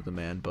slander the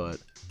man, but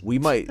we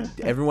might.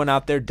 Everyone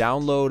out there,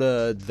 download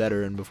a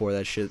Veteran before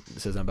that shit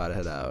says I'm about to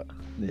head out.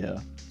 Yeah,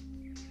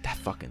 that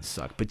fucking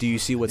sucked. But do you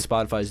see what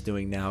Spotify's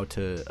doing now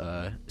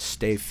to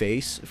stay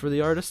face for the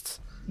artists?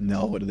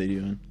 No, what are they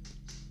doing?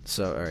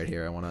 So, all right,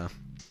 here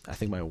I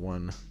think my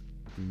one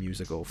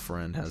musical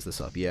friend has this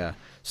up. Yeah,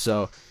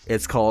 so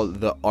it's called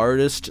the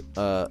artist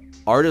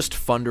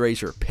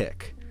fundraiser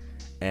pick.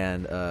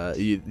 And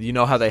you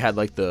know how they had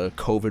like the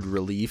COVID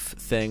relief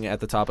thing at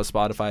the top of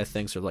Spotify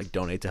thing, so like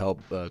donate to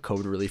help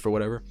COVID relief or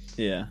whatever.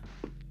 Yeah.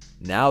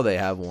 Now they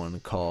have one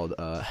called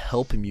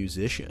Help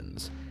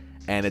Musicians,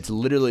 and it's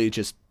literally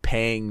just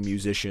paying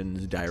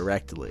musicians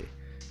directly,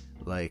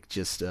 like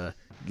just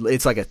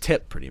it's like a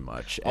tip pretty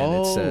much, and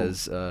it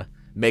says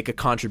make a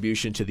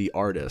contribution to the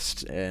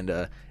artist,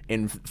 and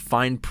in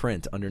fine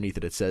print underneath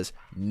it says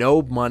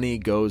no money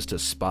goes to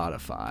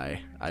Spotify.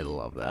 I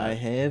love that. I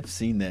have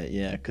seen that,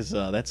 yeah, because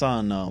that's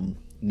on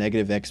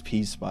Negative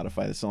XP's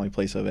Spotify. That's the only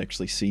place I've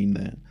actually seen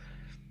that.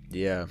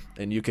 Yeah,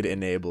 and you could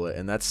enable it,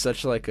 and that's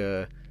such like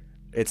a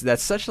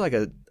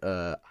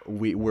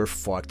we're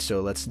fucked, so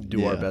let's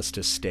do our best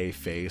to stay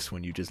face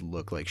when you just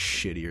look like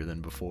shittier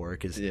than before,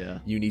 because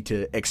you need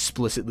to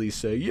explicitly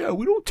say,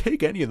 we don't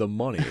take any of the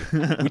money.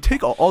 We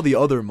take all the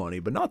other money,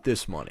 but not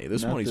this money.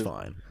 This money's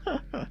fine.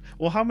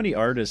 Well, how many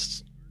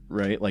artists,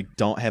 right, like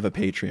don't have a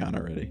Patreon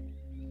already?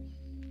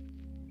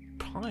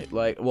 Probably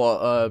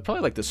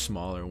like the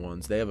smaller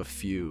ones. They have a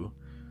few.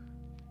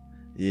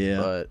 Yeah.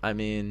 But I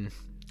mean,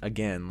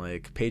 again,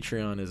 like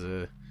Patreon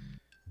is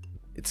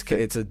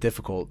it's a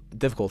difficult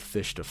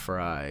fish to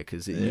fry,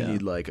 because you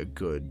need like a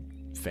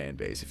good fan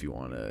base if you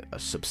want a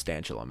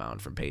substantial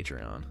amount from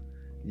Patreon.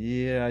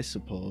 Yeah, I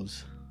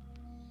suppose.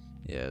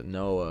 Yeah,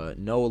 no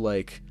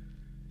like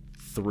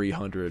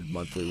 300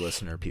 monthly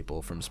listener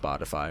people from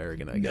Spotify are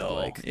gonna get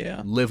like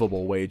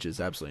livable wages.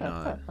 Absolutely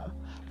not.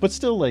 But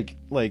still, like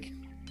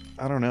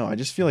I don't know. I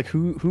just feel like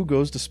who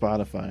goes to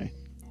Spotify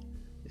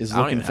is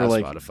looking for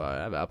like Spotify.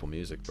 I have Apple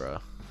Music, bro.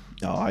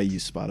 No, I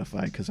use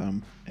Spotify because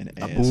I'm an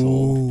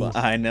asshole. But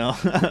I know.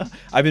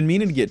 I've been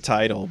meaning to get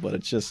Tidal, but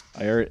it's just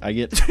I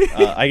get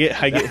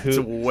Hulu. It's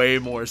way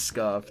more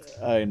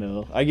scuffed. I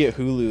know. I get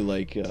Hulu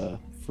like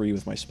free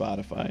with my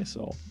Spotify,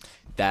 so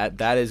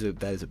that is a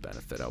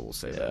benefit. I will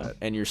say that.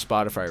 And your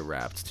Spotify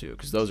Wrapped too,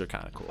 because those are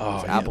kind of cool.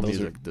 Oh, Apple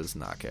Music does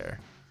not care.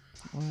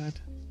 What?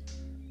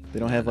 They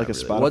don't have like a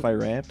Spotify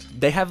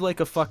Wrapped? They have like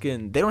a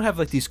fucking. They don't have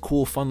like these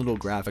cool, fun little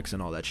graphics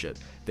and all that shit.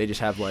 They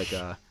just have like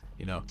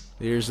You know,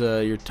 here's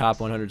your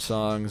top 100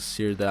 songs.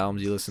 Here's the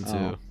albums you listen to.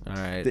 Oh. All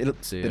right. They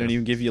don't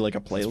even give you like a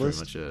That's pretty playlist.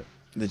 much it.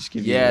 They just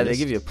give you. Yeah, a they list?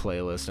 give you a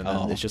playlist, and then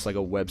Oh. it's just like a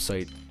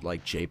website,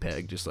 like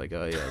JPEG, just like,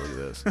 oh yeah, look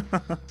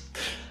at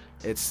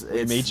this.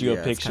 It's made you a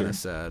It's picture. kind of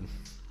sad.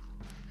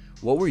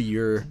 What was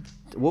your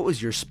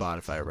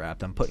Spotify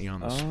Wrapped? I'm putting you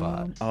on the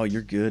spot. Oh,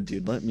 you're good,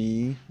 dude.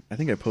 I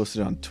think I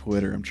posted it on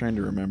Twitter. I'm trying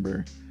to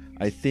remember.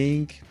 I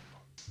think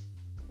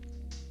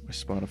my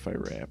Spotify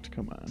Wrapped.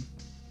 Come on.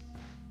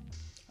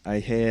 I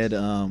had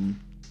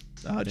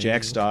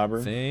Jack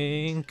Stauber.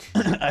 Think.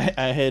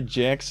 I had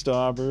Jack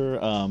Stauber,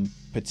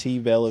 Petit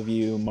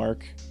Bellevue,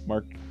 Mac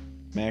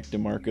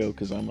DeMarco,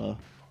 because I'm a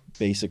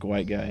basic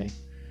white guy.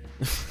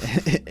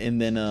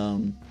 And then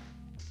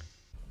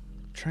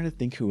trying to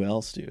think who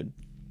else, dude.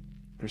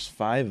 There's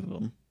 5 of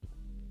them.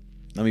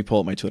 Let me pull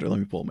up my Twitter.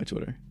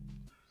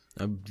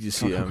 I'm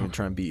gonna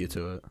try and beat you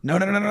to it. No.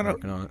 I'm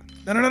working on it.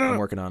 I'm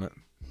working on it.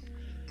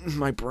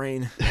 My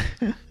brain.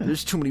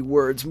 There's too many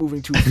words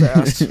moving too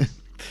fast.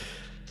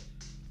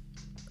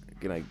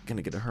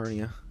 Gonna get a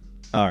hernia.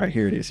 All right,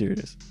 here it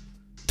is.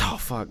 Oh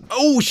fuck!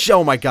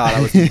 Oh my god!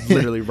 I was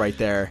literally right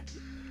there.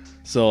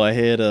 So I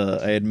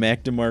had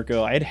Mac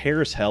DeMarco. I had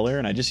Harris Heller,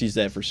 and I just used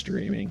that for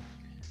streaming.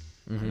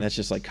 Mm-hmm. And that's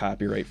just like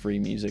copyright free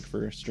music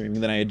for streaming.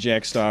 Then I had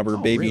Jack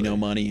Stauber, Baby really? No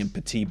Money, and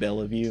Petit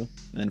Bellevue. And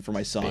then for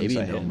my songs, Baby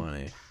I No had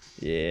Money.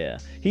 Yeah,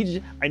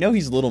 I know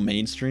he's a little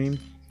mainstream,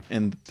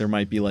 and there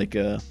might be like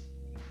a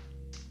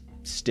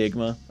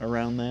stigma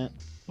around that,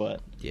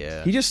 but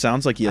Yeah. he just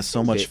sounds like he has so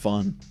feel much ba-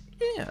 fun.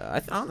 Yeah,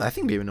 I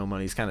think Baby No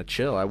Money's kind of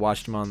chill. I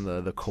watched him on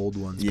the Cold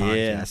Ones Yeah.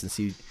 podcast,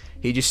 and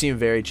he just seemed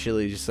very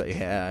chilly. Just like,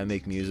 yeah, I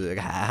make music,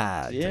 ha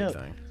ha. Yeah, Type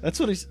thing. that's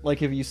what he's like.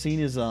 Have you seen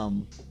his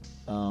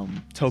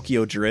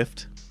Tokyo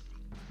Drift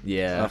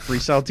Yeah.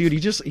 freestyle, dude?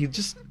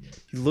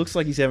 He looks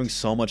like he's having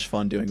so much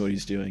fun doing what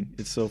he's doing.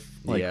 It's so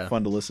Yeah.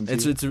 fun to listen to.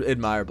 It's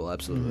admirable,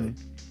 absolutely.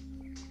 Mm-hmm.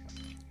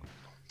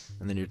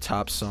 And then your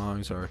top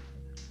songs are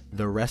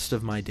 "The Rest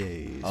of My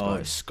Days"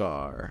 by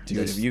Scar.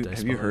 Dude,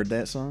 have you heard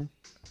that song?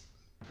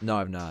 No,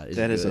 I've not.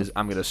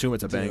 I'm gonna assume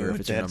it's a banger if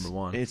it's your number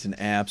one. It's an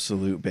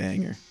absolute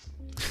banger.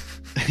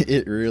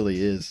 It really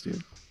is,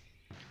 dude.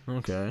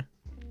 Okay.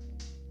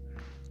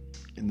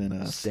 And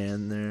then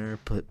Stand there.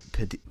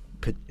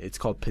 It's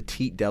called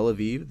Petite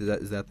Delavive.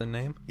 Is that the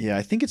name? yeah,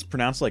 I think it's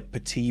pronounced like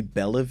Petit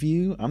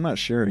Bellevue. I'm not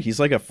sure. He's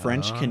like a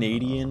French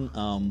Canadian.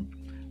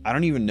 I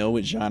don't even know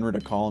what genre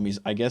to call him. He's,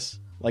 I guess,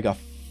 like a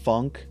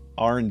funk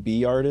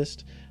R&B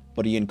artist,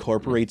 but he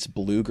incorporates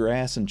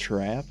bluegrass and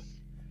trap.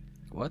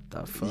 What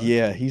the fuck?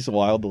 Yeah, he's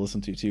wild to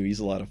listen to too. He's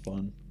a lot of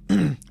fun.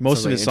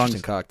 Most Sounds of like his an songs,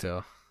 interesting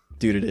cocktail.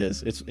 dude, it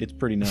is. It's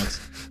pretty nuts.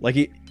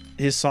 Like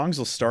his songs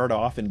will start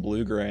off in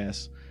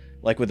bluegrass,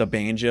 like with a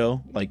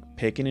banjo, like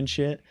picking and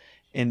shit,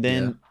 and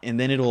then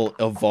it'll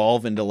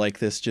evolve into like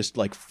this just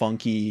like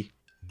funky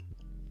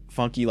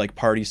like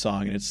party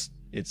song, and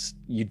it's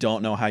you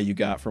don't know how you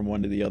got from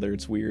one to the other.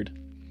 It's weird.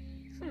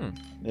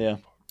 Yeah.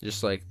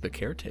 Just like The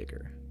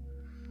Caretaker.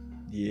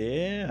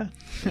 Yeah.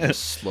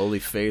 Just slowly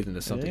fade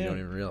into something you Yeah. don't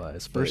even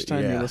realize. But First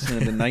time yeah. you're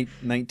listening to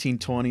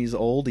 1920s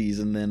oldies,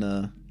 and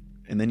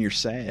then you're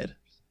sad.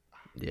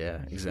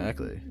 Yeah,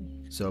 exactly.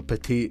 So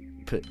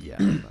yeah,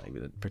 I'm not even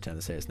gonna pretend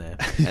to say his name.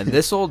 And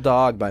This Old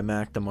Dog by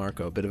Mac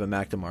DeMarco. A bit of a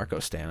Mac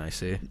DeMarco stan, I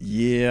see.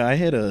 Yeah, I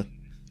had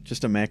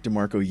just a Mac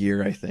DeMarco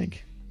year, I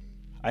think.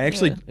 I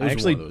actually, It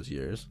was one of those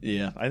years.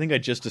 yeah, I think I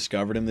just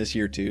discovered him this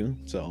year too.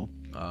 So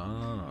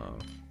Oh,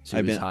 so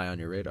I've he was been- high on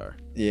your radar.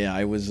 yeah,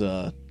 I was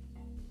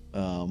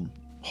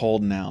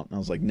holding out, and I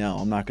was like, no,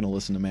 I'm not gonna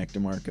listen to Mac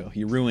DeMarco.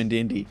 He ruined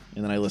indie,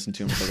 and then I listened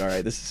to him. I was like, all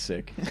right, this is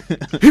sick.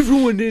 He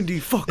ruined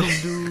indie. Fuck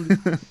him,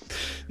 dude.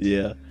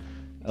 Yeah,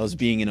 I was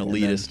being an then-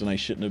 elitist, and I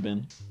shouldn't have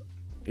been.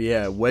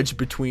 Yeah,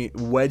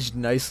 wedged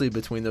nicely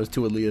between those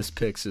two elitist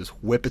picks is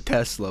 "Whip a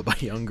Tesla" by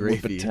Young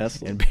Gravy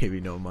Tesla. and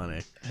Baby No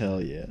Money.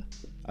 Hell yeah,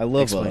 I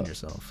love. Explain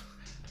yourself.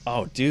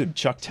 Oh, dude,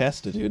 Chuck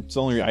Testa, dude. It's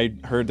only I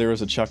heard there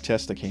was a Chuck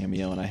Testa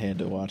cameo, and I had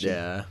to watch it.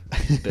 Yeah,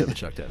 bit of a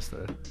Chuck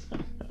Testa.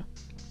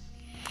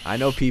 I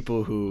know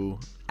people who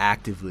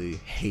actively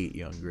hate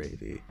Young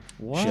Gravy.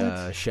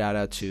 What? Shout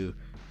out to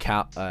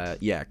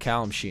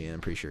Callum Sheehan.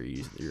 I'm pretty sure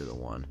you're the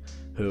one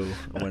who,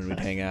 when we'd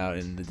hang out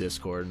in the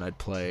Discord and I'd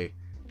play,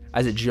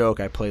 as a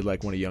joke, I played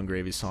like one of Young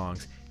Gravy's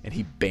songs, and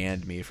he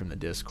banned me from the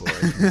Discord. He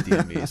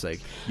DM'd me. He's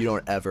like, "You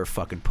don't ever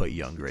fucking put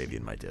Young Gravy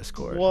in my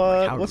Discord." I'm What?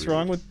 like, "How What's rude."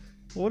 wrong with?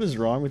 What is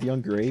wrong with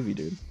Young Gravy,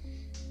 dude?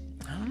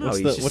 I don't know. What's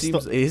He the- just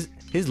what's seems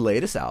his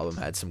latest album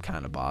had some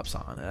kind of bops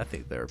on it. I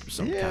think there were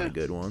some Yeah. kind of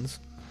good ones.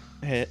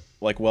 Hey,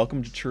 like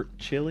Welcome to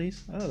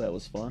Chili's. Oh, that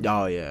was fun.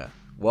 Oh yeah,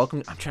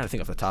 welcome. I'm trying to think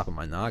off the top of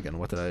my noggin.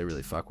 What did I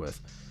really fuck with?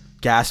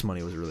 Gas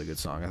Money was a really good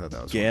song. I thought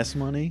that was fun. Gas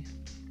Money.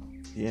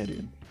 Yeah,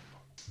 dude.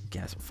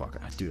 Gas. Fuck,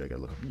 dude. I gotta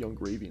look up Young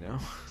Gravy now.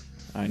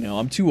 I know.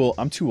 I'm too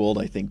old,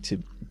 I think, to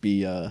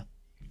be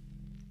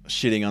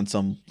shitting on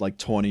some like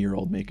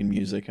 20-year-old making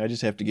music. I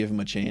just have to give him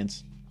a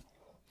chance.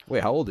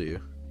 Wait, how old are you?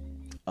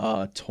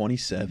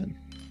 27.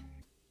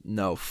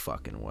 No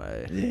fucking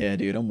way. Yeah,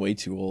 dude. I'm way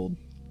too old.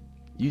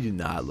 You do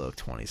not look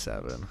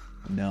 27.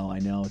 No, I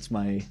know. It's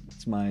my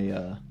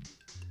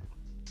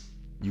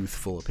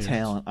youthful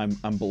appearance. talent.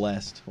 I'm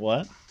blessed.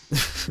 What?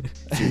 It's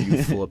your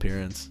youthful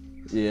appearance.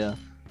 Yeah,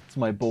 it's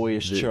my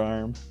boyish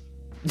charm.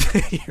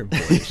 Your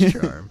boyish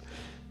charm.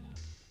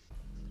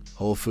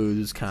 Whole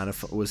Foods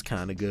was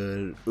kind of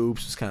good.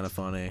 Oops was kind of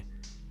funny.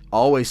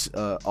 Always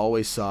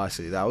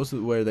Saucy. That was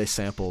where they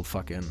sampled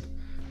fucking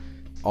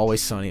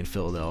Always Sunny in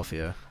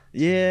Philadelphia.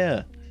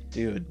 Yeah,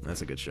 dude.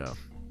 That's a good show.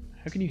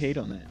 How can you hate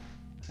on that?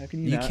 How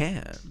can you? You not?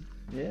 can't.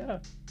 Yeah.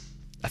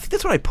 I think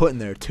that's what I put in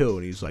there too.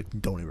 And he's like,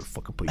 "Don't ever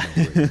fucking put Young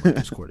Ray in my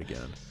Discord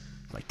again."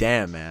 I'm like,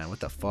 damn, man, what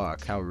the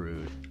fuck? How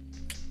rude.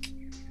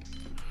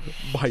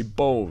 My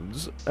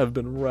bones have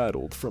been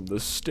rattled from the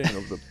sting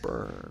of the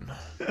burn.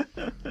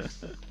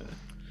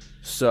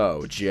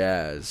 So,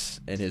 Jazz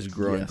and his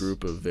growing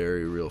group of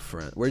very real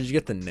friends. Where did you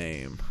get the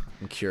name?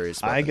 I'm curious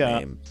about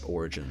name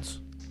origins.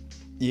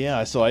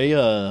 Yeah, so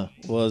I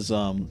was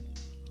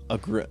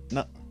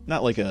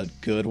not like a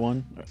good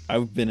one.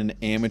 I've been an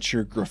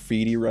amateur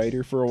graffiti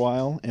writer for a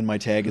while, and my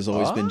tag has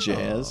always been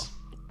Jazz.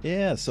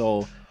 Yeah,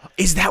 so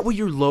is that what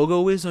your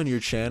logo is on your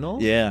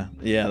channel? Yeah,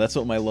 that's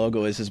what my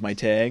logo is my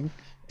tag.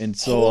 And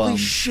so holy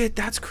shit,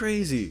 that's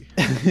crazy.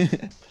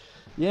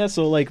 Yeah,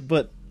 so like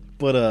but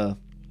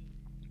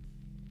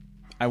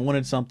I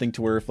wanted something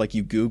to where if like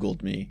you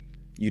Googled me,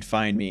 you'd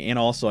find me. And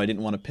also I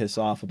didn't want to piss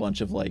off a bunch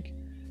of like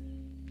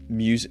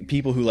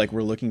people who like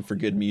were looking for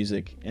good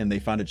music and they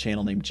found a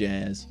channel named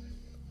Jazz.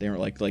 They were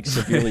like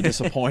severely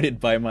disappointed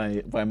by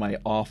my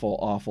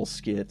awful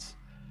skits.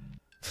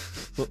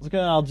 So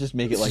I'll just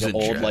make it like an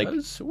old like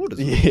what is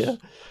this?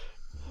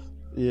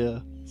 Yeah.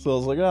 So I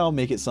was like, I'll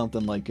make it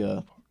something like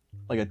a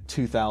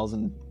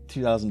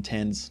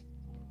 2010s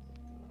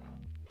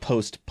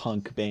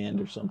post-punk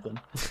band or something.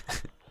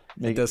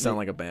 It does sound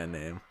like a band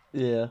name.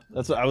 Yeah,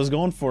 that's what I was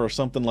going for.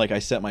 Something like I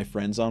Set My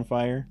Friends on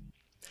Fire.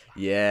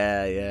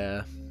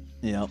 Yeah.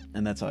 Yeah,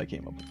 and that's how I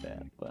came up with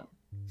that. But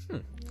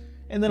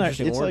and then it's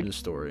like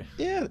story.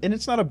 Yeah, and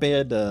it's not a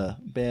bad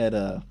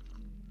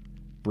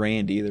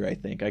brand either. I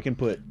think I can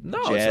put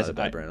Jazz. It's not a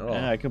bad brand at all.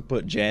 I can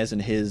put Jazz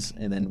and his,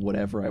 and then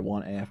whatever I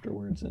want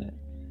afterwards in it.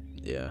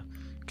 Yeah,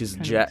 because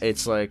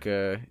it's like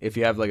if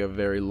you have like a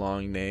very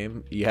long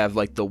name, you have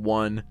like the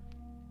one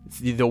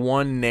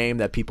name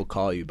that people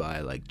call you by,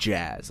 like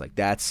Jazz. Like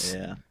that's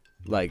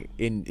like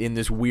in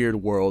this weird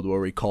world where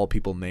we call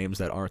people names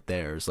that aren't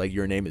theirs. Like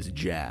your name is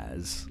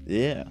Jazz.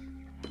 Yeah,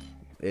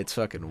 it's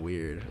fucking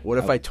weird. What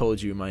if I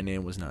told you my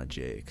name was not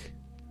Jake?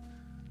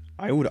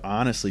 I would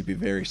honestly be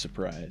very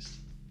surprised.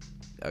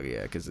 Oh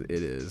yeah, because it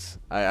is.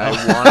 I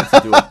wanted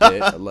to do a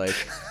bit like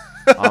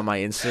on my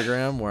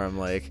Instagram where I'm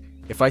like,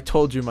 if I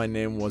told you my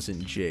name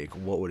wasn't Jake,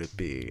 what would it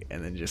be?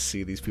 And then just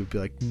see these people be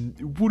like,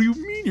 what do you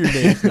mean your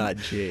name's not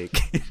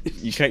Jake?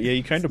 You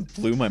kind of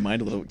blew my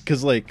mind a little,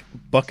 because like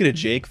Bucket of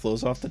Jake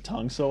flows off the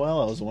tongue so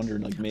well. I was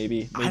wondering like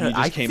maybe you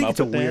just came up with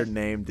it's a weird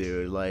name,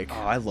 dude. Like,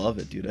 I love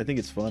it, dude. I think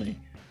it's funny.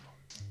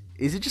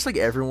 Is it just like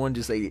everyone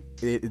just like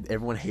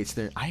everyone hates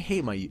their? I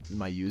hate my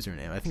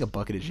username. I think a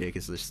Bucket of Jake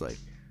is just like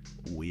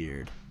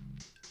weird.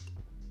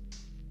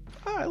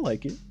 I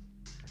like it.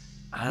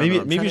 Maybe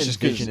it's just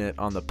because it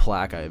on the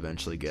plaque I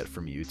eventually get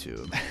from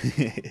YouTube.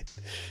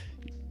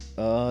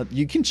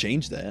 You can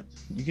change that.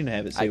 You can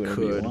have it say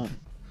whatever you want.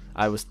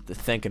 I was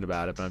thinking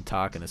about it, but I'm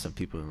talking to some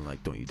people and I'm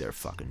like, don't you dare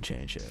fucking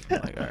change it.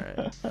 I'm like, all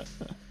right.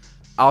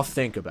 I'll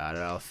think about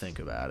it.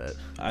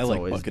 I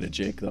like Bucket of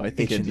Jake though. I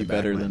think it'd be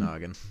better than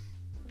noggin.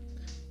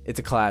 It's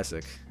a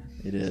classic.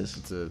 It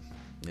is.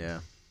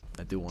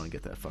 I do want to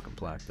get that fucking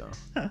plaque though.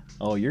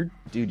 Oh, you're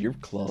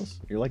close.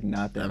 You're like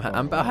not that.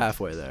 I'm about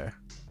halfway there.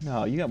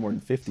 No, you got more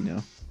than 50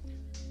 now.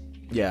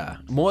 Yeah,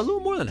 a little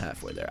more than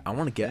halfway there. I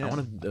want to get.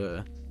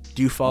 Yeah.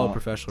 Do you follow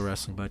professional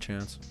wrestling by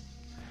chance?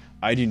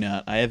 I do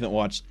not. I haven't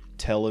watched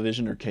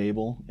television or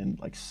cable in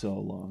like so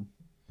long.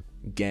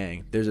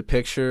 Gang, there's a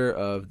picture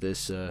of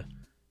this.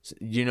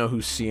 You know who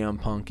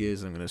CM Punk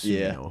is? I'm gonna assume you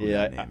know who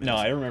that name is.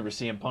 I remember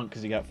CM Punk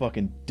because he got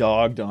fucking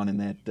dogged on in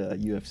that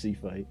UFC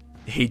fight.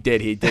 He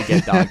did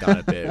get dogged on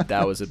a bit.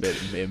 That was a bit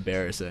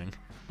embarrassing.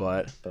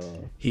 But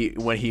he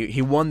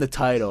won the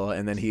title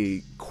and then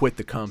he quit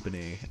the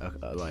company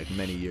like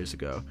many years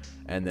ago,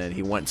 and then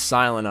he went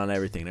silent on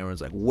everything. And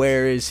everyone's like,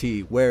 "Where is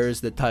he? Where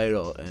is the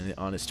title?" And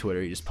on his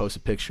Twitter, he just posts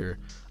a picture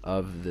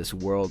of this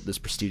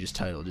prestigious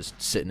title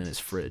just sitting in his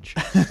fridge.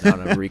 And I'm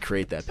gonna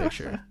recreate that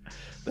picture.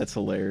 That's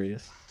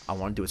hilarious. I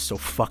want to do it so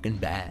fucking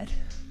bad.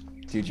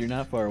 Dude, you're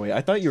not far away.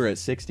 I thought you were at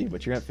 60,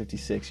 but you're at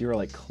 56. You were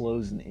like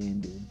closing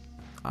in, dude.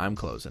 I'm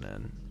closing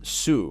in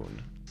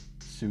soon.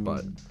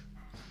 But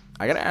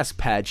I gotta ask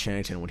Pad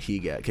Shannon what he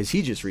got, because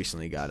he just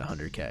recently got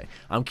 100K.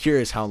 I'm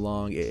curious how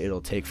long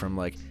it'll take from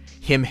like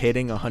him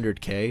hitting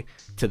 100K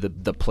to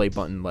the play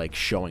button like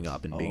showing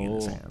up and being in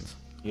his hands.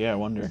 Yeah, I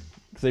wonder,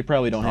 because they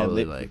probably don't have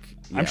like.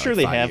 I'm sure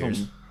they have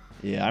them.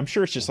 Yeah, I'm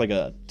sure it's just like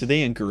do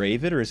they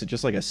engrave it, or is it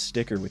just like a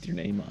sticker with your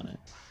name on it?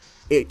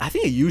 I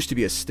think it used to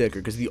be a sticker,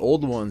 because the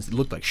old ones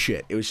looked like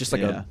shit. It was just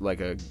like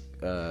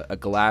a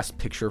glass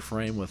picture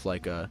frame with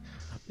like a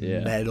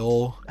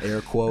metal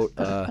air quote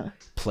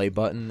play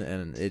button,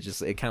 and it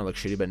kind of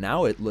looks shitty. But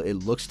now it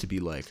looks to be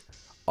like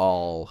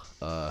all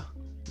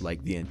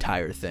like the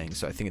entire thing,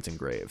 so I think it's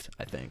engraved.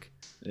 I think.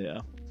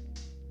 Yeah.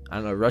 I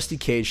don't know. Rusty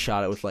Cage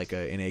shot it with like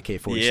an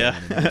AK-47. Yeah.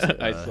 in his,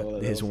 I saw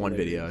that. That his was one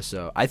hilarious. video.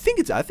 So I think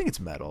it's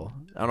metal.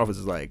 I don't know if it's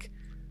like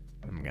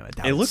I'm gonna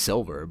doubt It it's looked-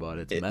 silver, but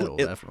it's metal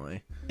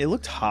definitely. It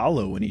looked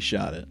hollow when he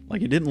shot it.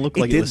 Like it didn't look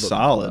like did it was look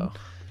solid.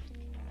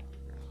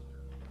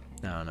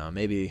 hollow. No,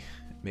 maybe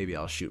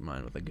I'll shoot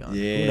mine with a gun. Who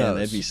Yeah, knows?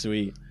 that'd be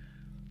sweet.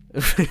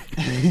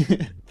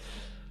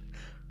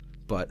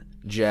 But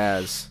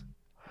Jazz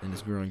and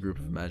this growing group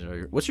of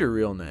imaginary. What's your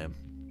real name?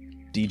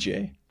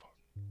 DJ.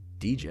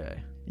 DJ.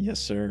 Yes,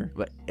 sir.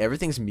 But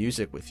everything's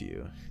music with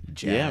you.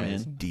 Jazz, Yeah, man.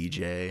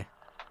 DJ.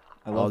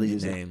 I love All these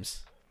music.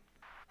 names.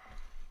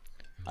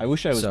 I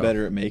wish I was So-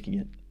 better at making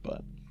it,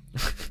 but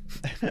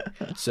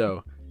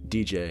So,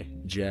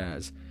 DJ,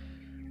 Jazz.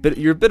 But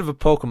you're a bit of a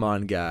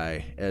Pokemon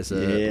guy, as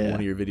Yeah. one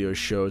of your videos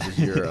shows. As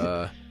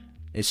you're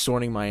is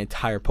sorting my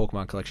entire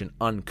Pokemon collection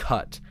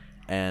uncut,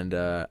 and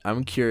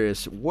I'm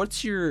curious,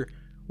 what's your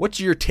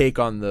take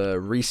on the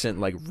recent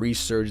like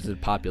resurgence in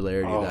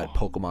popularity that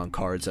Pokemon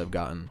cards have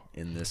gotten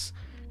in this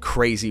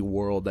crazy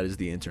world that is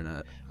the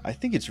internet? I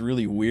think it's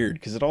really weird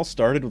because it all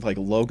started with like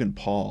Logan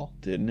Paul,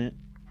 didn't it?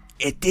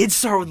 It did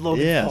start with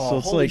Logan Yeah, Paul. so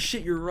it's Holy like-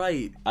 shit, you're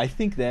right. I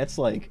think that's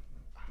like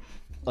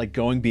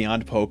going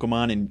beyond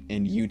Pokemon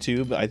and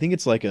YouTube. I think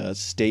it's like a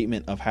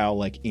statement of how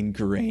like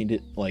ingrained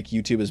it like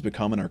YouTube has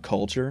become in our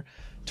culture,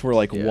 to where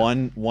like Yeah.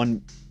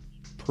 one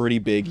pretty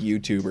big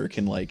YouTuber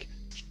can like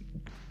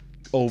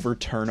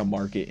overturn a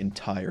market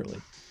entirely.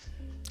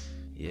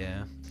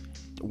 Yeah.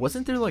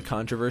 Wasn't there like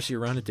controversy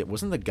around it?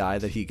 Wasn't the guy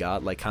that he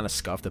got like kind of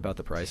scuffed about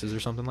the prices or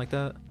something like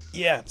that?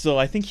 Yeah, so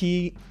I think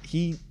he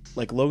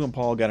like Logan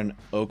Paul got an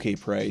okay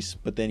price,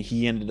 but then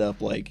he ended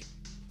up like,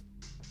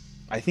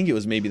 I think it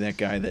was maybe that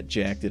guy that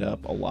jacked it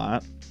up a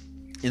lot,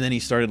 and then he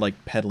started like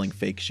peddling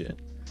fake shit.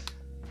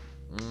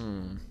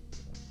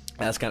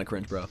 That's kind of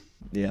cringe, bro.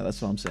 Yeah,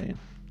 that's what I'm saying.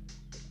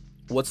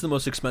 What's the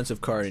most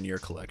expensive card in your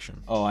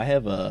collection? Oh, I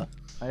have the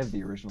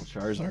original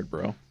Charizard,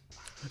 bro.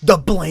 The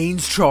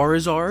Blaine's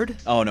Charizard?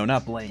 Oh no,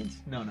 not Blaine's.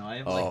 No, I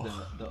have Oh.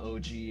 like the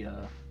OG.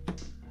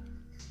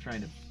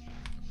 Trying to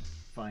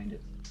find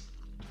it.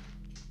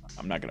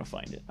 I'm not gonna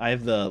find it. I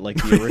have the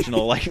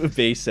original like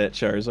base set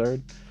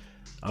Charizard.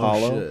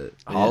 Hollow? Shit.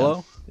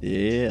 Hollow?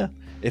 Yeah.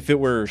 If it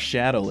were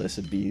shadowless,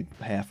 it'd be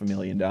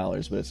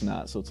 $500,000, but it's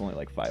not, so it's only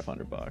like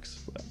 $500.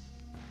 But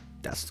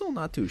That's still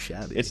not too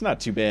shabby. it's not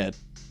too bad.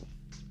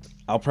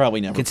 I'll probably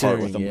never part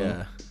with them.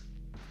 yeah.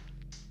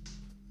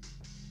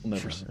 Though.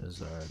 Never. See.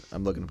 Charizard.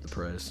 I'm looking up the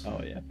price.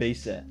 Oh yeah,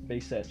 base set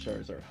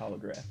Charizard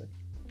holographic.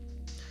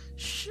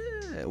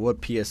 Shit.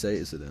 What PSA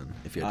is it in?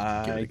 If you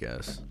had to give it a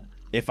guess.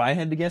 If I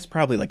had to guess,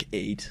 probably like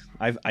 8.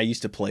 I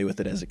used to play with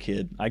it as a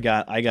kid. I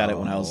got it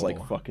when I was like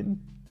Oh. fucking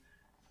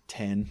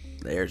 10.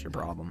 There's your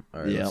problem.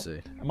 All right, Yeah. let's see.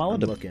 Am I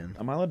allowed to looking.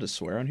 Am I allowed to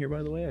swear on here?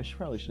 By the way, I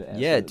probably should have asked.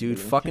 Yeah, at the dude,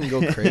 beginning. fucking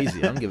go crazy.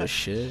 I don't give a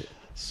shit.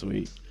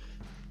 Sweet.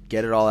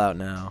 Get it all out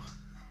now.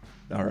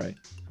 All right.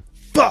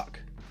 Fuck.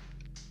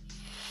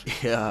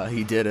 Yeah,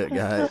 he did it,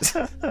 guys.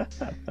 All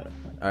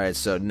right,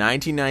 so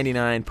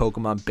 1999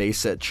 Pokemon base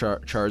set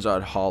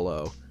Charizard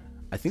Hollow.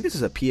 I think this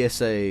is a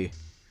PSA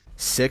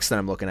 6 that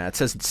I'm looking at. It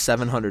says it's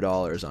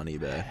 $700 on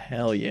eBay.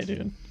 Hell yeah,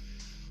 dude.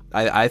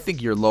 I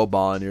think you're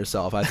lowballing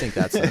yourself. I think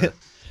that's I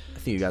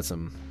think you got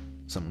some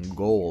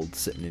gold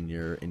sitting in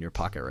your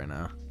pocket right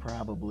now.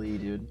 Probably,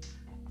 dude.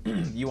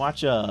 You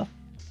watch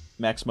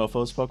Max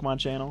Mofo's Pokemon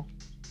channel?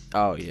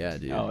 Oh yeah,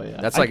 dude. Oh,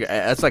 yeah. That's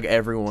like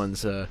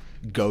everyone's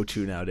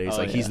go-to nowadays. Oh,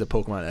 like he's yeah. the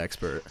Pokemon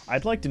expert.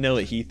 I'd like to know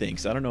what he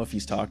thinks. I don't know if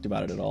he's talked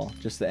about it at all.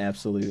 Just the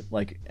absolute,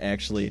 like,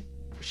 actually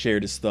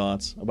shared his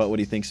thoughts about what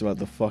he thinks about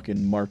the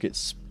fucking market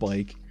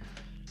spike.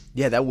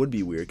 Yeah, that would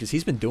be weird because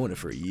he's been doing it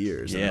for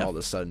years, and Yeah. then all of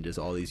a sudden, just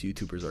all these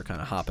YouTubers are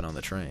kind of hopping on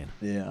the train.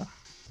 Yeah.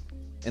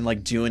 And,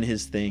 like, doing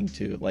his thing,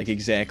 too. Like,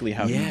 exactly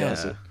how he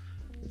does Yeah. it.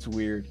 It's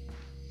weird.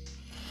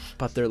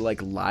 But they're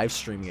like live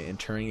streaming it and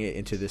turning it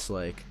into this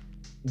like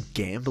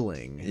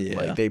gambling. Yeah.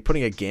 Like they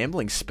putting a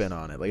gambling spin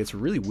on it. Like it's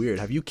really weird.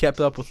 Have you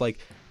kept up with like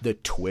the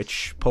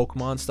Twitch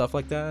Pokemon stuff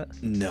like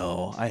that?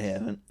 No, I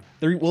haven't.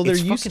 There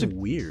It's used fucking to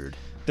weird.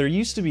 there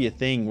used to be a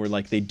thing where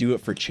like they do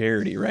it for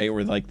charity, right?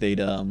 Where like they'd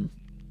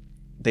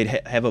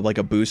have like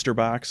a booster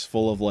box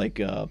full of like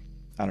I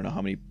don't know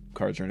how many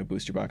cards are in a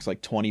booster box,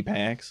 like 20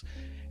 packs,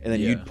 and then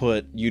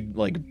Yeah. you'd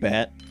like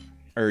bet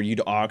or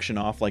you'd auction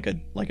off like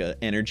a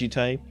energy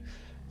type.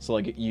 So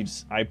like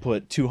I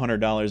put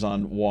 $200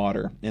 on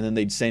water, and then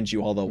they'd send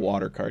you all the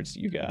water cards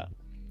that you got,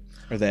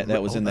 or that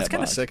was in That's that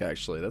kind of box. sick,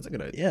 actually. That's a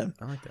good idea.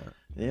 Yeah. I like that.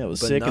 Yeah, it was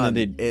But sick, nah, and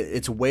then they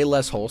it's way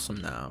less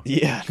wholesome now.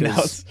 yeah, now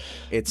 'Cause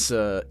it's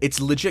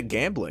legit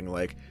gambling.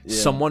 Like Yeah.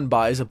 someone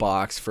buys a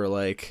box for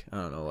like I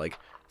don't know, like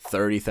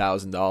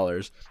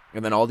 $30,000,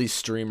 and then all these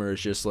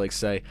streamers just like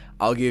say,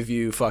 I'll give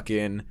you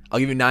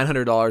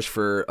 $900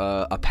 for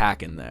a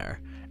pack in there.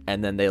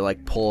 And then they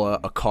like pull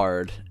a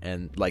card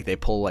and like they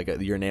pull like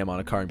your name on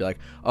a card and be like,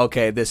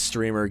 okay, this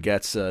streamer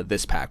gets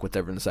this pack with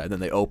everything inside. Then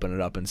they open it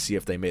up and see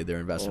if they made their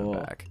investment Oh.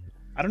 back.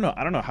 I don't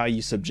know how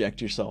you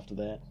subject yourself to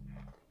that.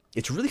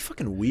 it's really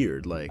fucking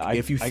weird. Like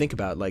if you think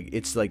about it, like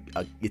it's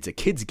a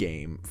kids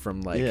game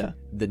from like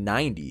the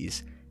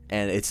 90s,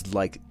 and it's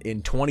like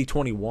in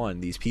 2021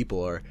 these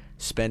people are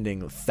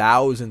spending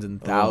thousands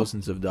and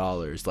thousands of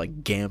dollars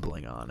like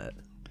gambling on it.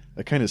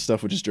 That kind of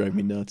stuff would just drive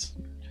me nuts.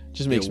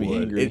 Just makes me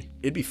angry.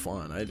 It'd be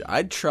fun.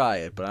 I'd try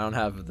it, but I don't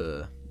have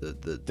the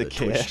Twitch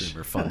cash.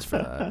 streamer funds for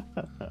that.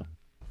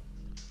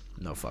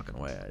 No fucking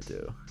way I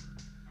do.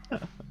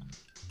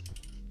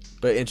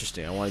 But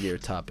interesting. I want to get your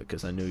topic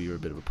because I knew you were a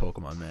bit of a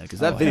Pokemon man. Because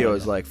that video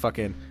is like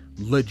fucking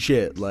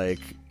legit,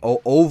 like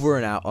over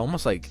an hour,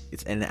 almost like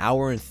it's an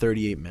hour and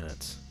 38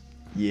 minutes.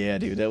 Yeah,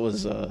 dude, that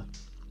was I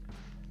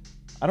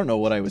don't know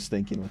what I was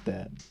thinking with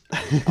that.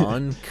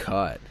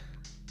 Uncut.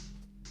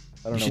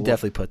 I don't You know should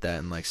definitely put that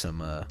in like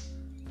some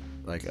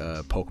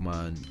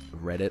Pokemon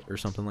Reddit or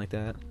something like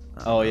that.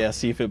 Oh yeah,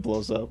 see if it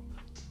blows up.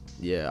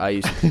 Yeah, I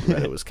used to think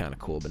Reddit was kind of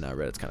cool, but now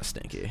Reddit's kind of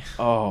stinky.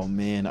 Oh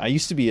man, I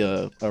used to be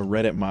a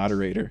Reddit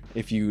moderator.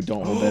 If you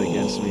don't hold that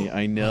against me,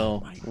 I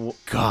know. Oh my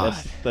God,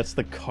 that's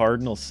the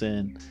cardinal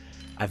sin.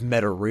 I've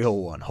met a real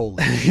one.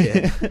 Holy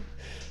shit.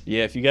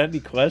 Yeah, if you got any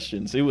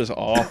questions, it was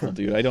awful,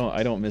 dude. I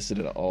don't miss it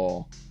at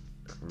all.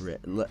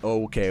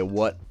 Okay,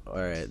 what? All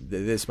right,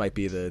 this might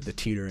be the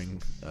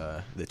teetering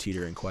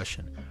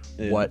question.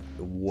 Yeah.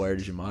 Where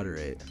did you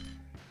moderate?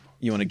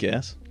 You want to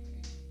guess?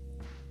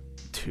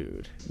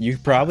 Dude, You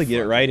probably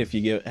get it right if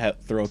you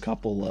throw a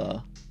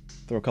couple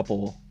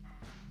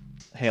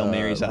Hail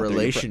Marys out there.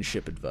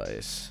 relationship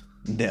advice.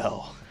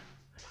 No,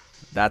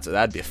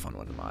 That'd be a fun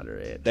one to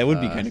moderate. that would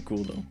be kind of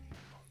cool though.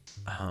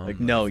 Like,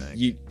 no,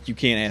 you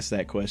can't ask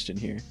that question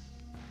here.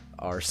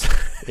 r/all.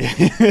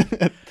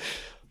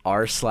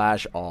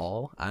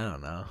 I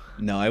don't know.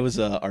 No, I was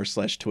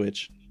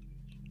r/Twitch.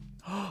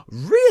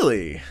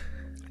 Really?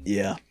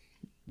 Yeah,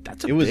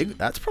 That's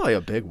That's probably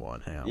a big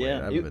one. Hang on, Yeah,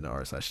 wait, I haven't been to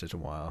r/Twitch in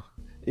a while.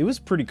 it was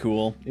pretty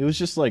cool. It was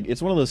just like,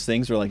 it's one of those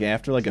things where like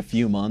after like a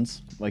few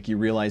months, like you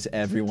realize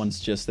everyone's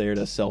just there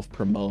to self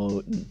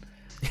promote, and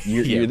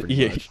you're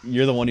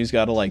the one who's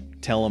got to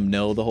like tell them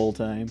no the whole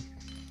time.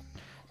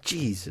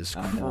 Jesus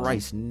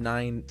Christ,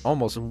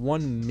 almost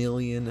 1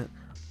 million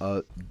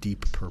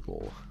Deep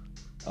Purple.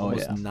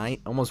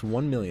 Almost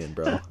 1 million,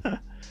 bro.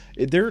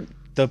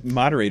 The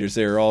moderators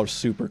there are all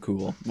super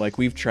cool. Like,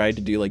 we've tried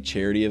to do like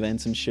charity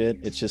events and shit.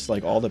 It's just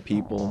like all the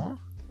people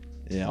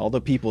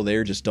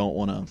there just don't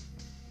want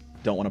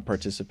to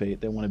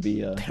participate. They want to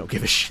be They don't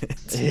give a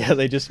shit. yeah,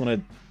 they just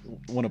want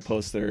to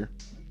post their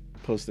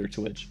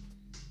Twitch.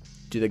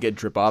 Do they get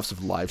drip offs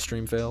of live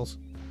stream fails?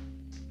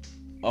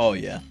 Oh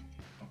yeah.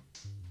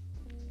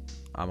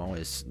 I'm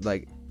always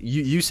like,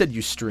 you said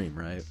you stream,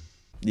 right?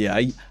 Yeah,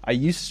 I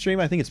used to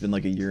stream. I think it's been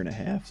like a year and a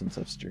half since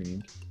I've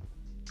streamed.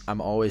 I'm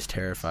always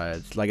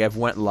terrified. Like, I've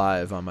went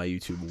live on my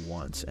YouTube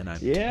once, and I'm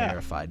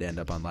terrified to end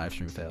up on live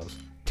stream fails.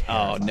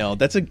 Terrified. Oh no,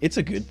 it's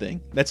a good thing.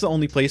 That's the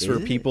only place where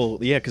people,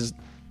 because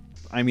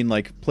I mean,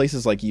 like,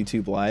 places like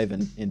YouTube Live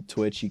and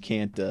Twitch, you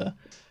can't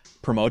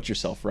promote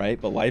yourself,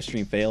 right? But live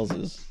stream fails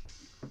is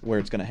where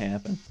it's gonna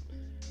happen.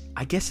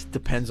 I guess it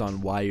depends on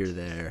why you're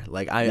there.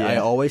 Like, I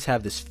always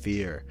have this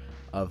fear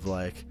of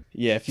like,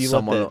 if you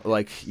someone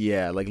like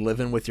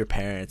living with your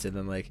parents, and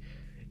then like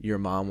your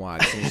mom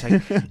walks and she's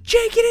like,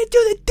 Jake, you didn't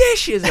do the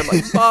dishes. I'm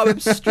like, Mom, I'm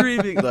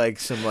streaming, like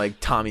some like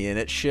Tommy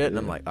Innit shit, and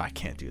I'm like, oh, I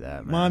can't do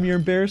that, man. Mom, you're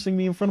embarrassing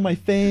me in front of my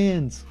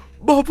fans.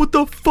 Mom, what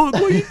the fuck?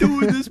 Why are you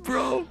doing this,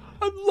 bro?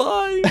 I'm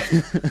lying.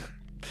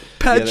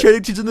 Pat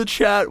Channington's in the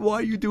chat. Why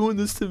are you doing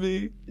this to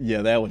me?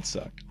 Yeah, that would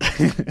suck.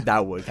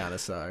 That would kind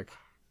of suck.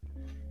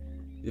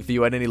 If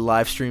you had any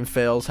live stream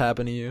fails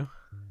happen to you?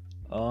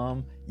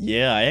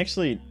 Yeah, I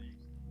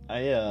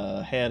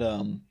had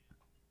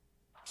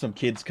some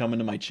kids come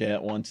into my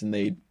chat once, and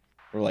they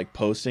were like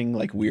posting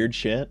like weird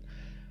shit.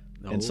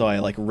 And so I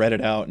like read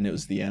it out, and it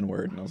was the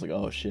N-word, and I was like,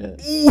 oh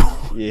shit.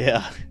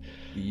 Yeah.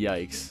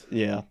 Yikes.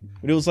 Yeah.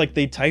 But it was like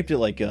they typed it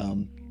like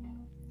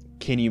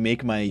can you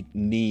make my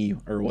knee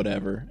or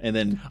whatever, and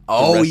then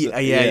I know.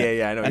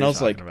 And I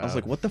was like,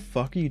 what the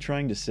fuck are you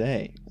trying to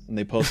say? And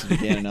they posted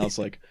again, and I was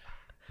like,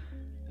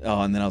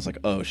 oh, and then I was like,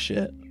 oh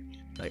shit.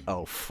 Like,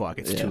 oh fuck,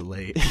 it's too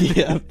late.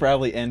 Yeah,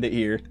 probably end it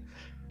here.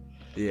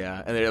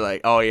 Yeah, and they're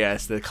like, oh yeah,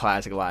 it's the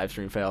classic live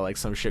stream fail. Like,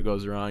 some shit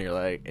goes wrong, you're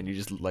like, and you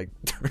just like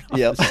turn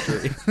off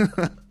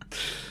the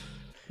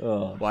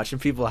stream.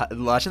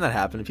 Watching that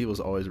happen to people is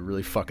always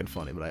really fucking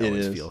funny, but I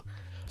always feel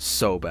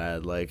so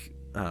bad. Like,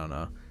 I don't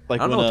know. Like,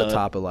 I don't know what the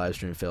top of live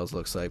stream fails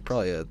looks like.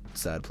 Probably a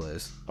sad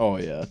place. Oh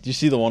yeah. Do you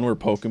see the one where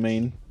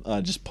Pokimane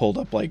just pulled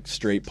up like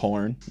straight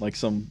porn, like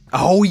some?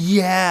 Oh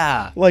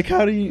yeah. Like,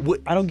 how do you?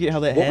 I don't get how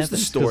that happens. What was the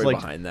story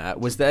behind that?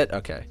 Was that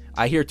okay?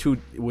 I hear too.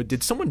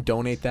 Did someone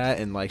donate that,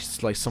 and like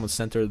someone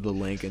sent her the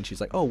link, and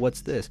she's like, "Oh,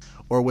 what's this?"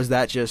 Or was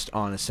that just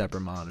on a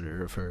separate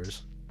monitor of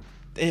hers?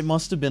 It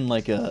must have been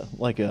like a.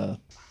 Well,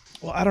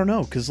 I don't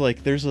know, because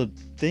like there's a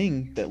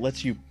thing that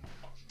lets you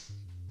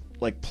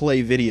like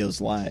play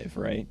videos live,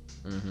 right?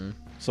 Mm-hmm.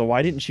 So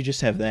why didn't she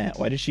just have that?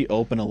 Why did she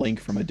open a link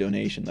from a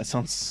donation? That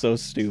sounds so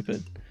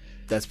stupid.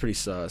 That's pretty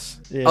sus.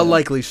 Yeah. A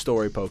likely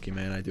story,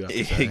 Pokemon, I do have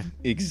to say.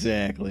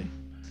 Exactly.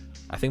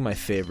 I think my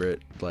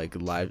favorite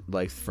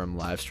from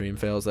live stream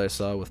fails that I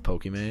saw with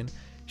Pokimane,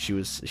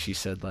 she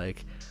said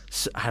like,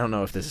 I don't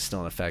know if this is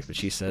still in effect, but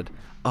she said,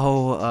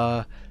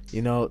 "Oh,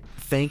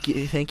 thank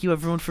you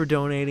everyone for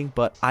donating,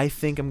 but I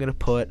think I'm gonna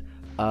put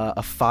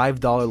a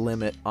 $5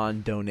 limit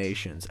on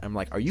donations." I'm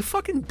like, are you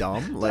fucking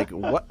dumb? Like,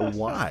 what?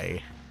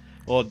 Why?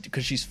 Well,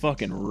 because she's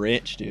fucking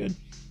rich, dude.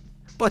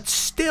 But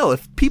still,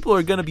 if people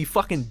are gonna be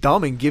fucking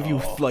dumb and give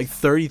you like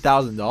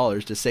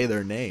 $30,000 to say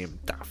their name,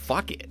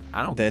 fuck it.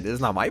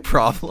 It's not my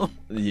problem.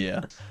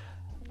 Yeah,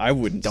 I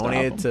wouldn't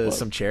donate it stop to them,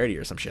 some charity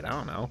or some shit. I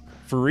don't know.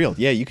 For real,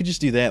 yeah, you could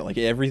just do that. Like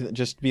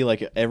just be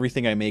like,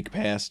 everything I make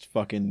past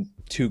fucking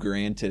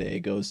 $2,000 today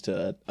goes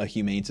to a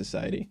humane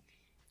society.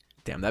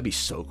 Damn, that'd be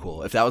so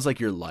cool. If that was like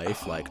your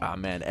life, like, oh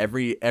man,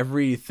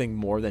 everything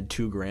more than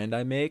 $2,000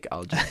 I make,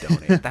 I'll just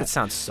donate. That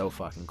sounds so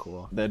fucking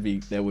cool.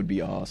 That would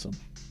be awesome.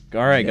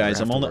 All right, guys,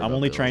 I'm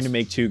only trying to bills.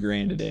 make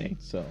 $2,000 a day,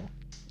 so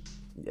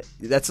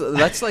that's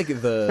like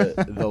the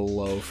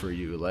low for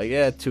you. Like,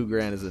 yeah,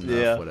 $2,000 is enough.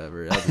 Yeah.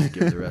 Whatever. I'll just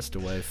give the rest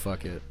away.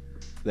 Fuck it.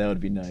 that would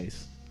be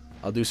nice.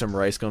 I'll do some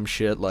rice gum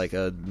shit, like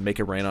make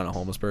it rain on a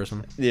homeless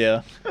person.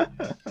 Yeah.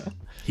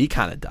 He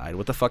kind of died.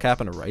 What the fuck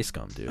happened to rice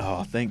gum, dude?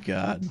 Oh, thank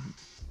God.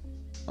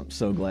 I'm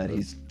so glad he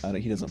doesn't.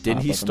 Didn't pop he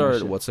up in my start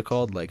shit. what's it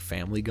called, like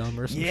Family Gum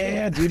or something?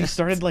 Yeah, dude, he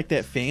started like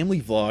that family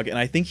vlog, and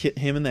I think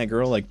him and that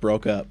girl like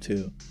broke up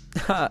too.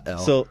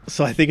 So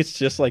I think it's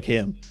just like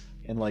him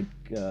and like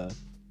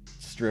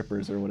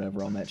strippers or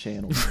whatever on that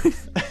channel.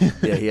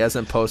 Yeah, he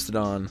hasn't posted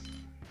on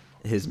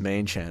his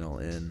main channel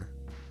in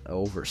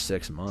over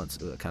 6 months.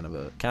 Kind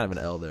of an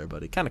L there,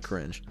 buddy. Kind of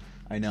cringe.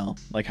 I know.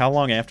 Like, how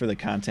long after the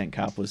content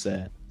cop was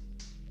that?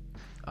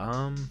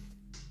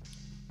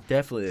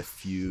 Definitely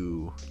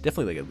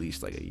like at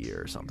least like a year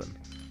or something.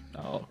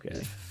 Oh,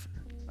 okay.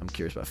 I'm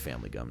curious about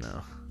Family Gum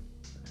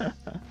now.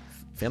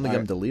 Family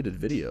Gum deleted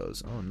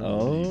videos. Oh no,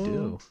 what did he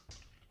do?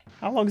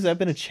 How long has that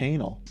been a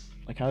channel?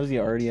 Like, how does he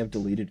already have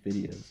deleted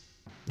videos?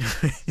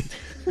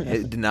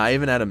 It did not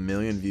even add 1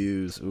 million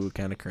views. Ooh,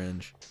 kind of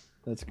cringe.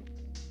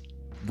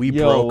 We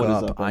Yo, broke what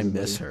is up. up, I everybody?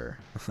 miss her.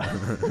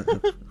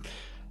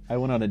 I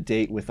went on a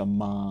date with a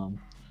mom.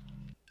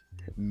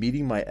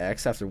 Meeting my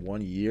ex after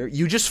 1 year?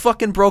 You just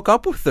fucking broke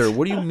up with her.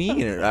 What do you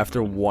mean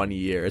after 1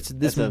 year?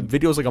 This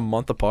video's like a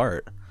month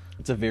apart.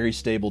 It's a very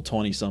stable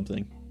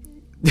 20-something.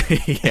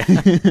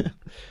 Yeah.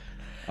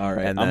 All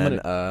right. And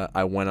then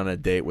I went on a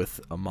date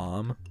with a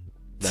mom.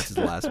 That's his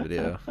last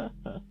video.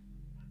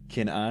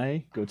 Can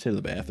I go to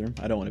the bathroom?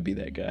 I don't want to be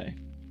that guy.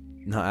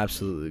 No,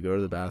 absolutely. Go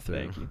to the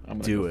bathroom. Thank you. I'm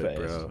gonna Do go it,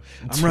 fast. bro.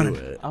 I'm Do running.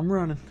 it. I'm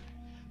running.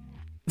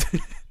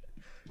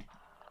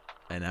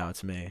 And now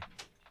it's me.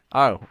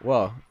 Oh,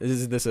 well,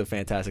 this is a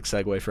fantastic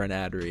segue for an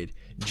ad read.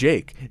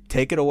 Jake,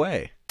 take it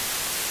away.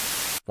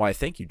 Why,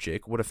 thank you,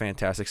 Jake. What a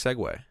fantastic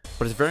segue.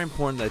 But it's very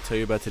important that I tell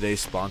you about today's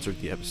sponsor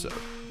of the episode.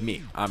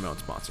 Me. I'm my own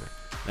sponsor.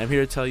 And I'm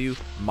here to tell you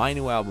my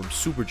new album,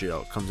 Super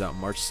Jail, comes out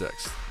March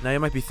 6th. Now you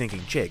might be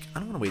thinking, Jake, I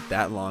don't want to wait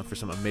that long for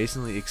some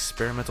amazingly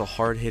experimental,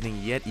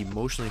 hard-hitting, yet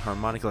emotionally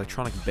harmonic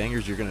electronic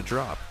bangers you're going to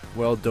drop.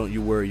 Well, don't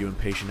you worry, you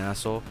impatient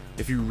asshole.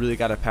 If you really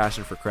got a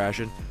passion for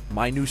crashing,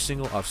 my new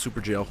single off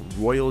Super Jail,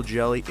 Royal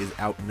Jelly, is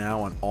out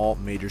now on all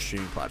major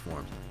streaming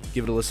platforms.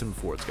 Give it a listen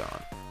before it's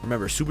gone.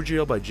 Remember, Super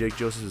Jail by Jake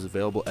Joseph is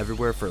available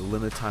everywhere for a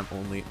limited time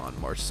only on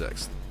March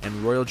 6th. And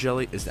Royal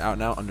Jelly is out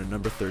now under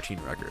number 13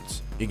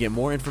 Records. You can get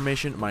more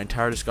information, my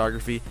entire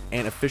discography,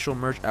 and official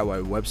merch at my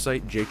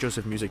website,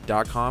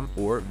 jakejosephmusic.com,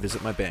 or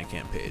visit my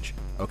Bandcamp page.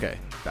 Okay,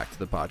 back to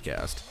the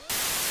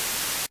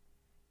podcast.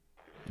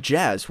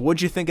 Jazz,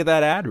 what'd you think of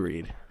that ad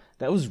read?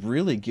 That was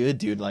really good,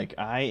 dude. Like,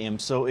 I am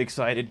so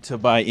excited to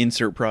buy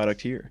insert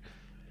product here.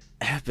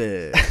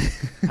 Epic.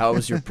 How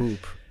was your poop?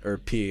 Or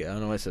pee. I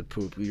don't know why I said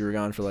poop. You were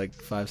gone for like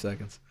 5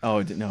 seconds.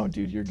 Oh, no,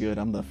 dude, you're good.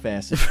 I'm the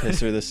fastest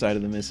pisser this side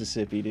of the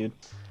Mississippi, dude.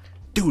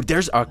 Dude,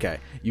 there's... Okay,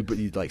 you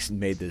like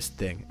made this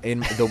thing.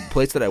 In the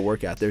place that I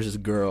work at, there's this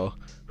girl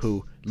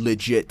who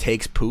legit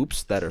takes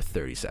poops that are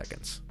 30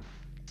 seconds.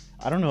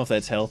 I don't know if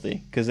that's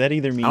healthy, because that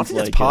either means I don't think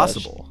like... it's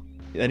possible.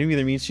 That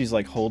either means she's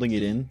like holding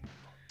it in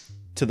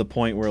to the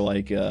point where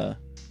like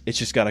it's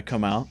just got to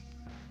come out.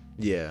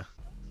 Yeah.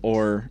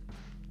 Or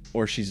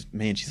she's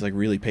like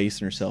really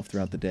pacing herself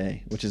throughout the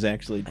day, which is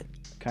actually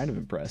kind of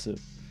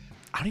impressive.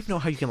 I don't even know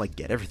how you can like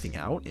get everything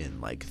out in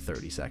like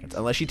 30 seconds,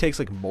 unless she takes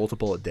like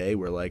multiple a day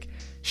where like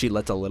she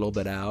lets a little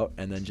bit out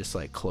and then just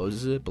like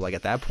closes it. But like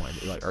at that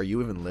point, like, are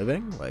you even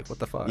living? Like, what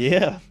the fuck?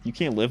 Yeah, you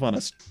can't live on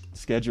a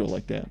schedule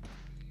like that.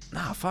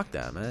 Nah, fuck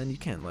that, man. You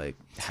can't like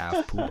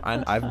half poop.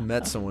 I've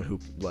met someone who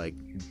like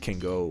can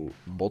go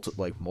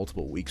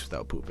multiple weeks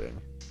without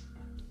pooping.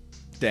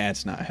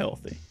 That's not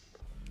healthy.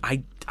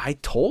 I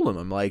told him,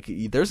 I'm like,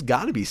 there's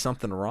got to be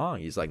something wrong.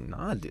 He's like,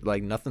 nah, dude,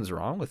 like nothing's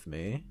wrong with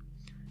me.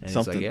 And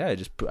he's like, yeah, I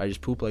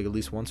just poop like at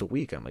least once a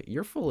week. I'm like,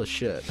 you're full of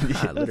shit.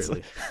 Yeah,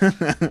 literally.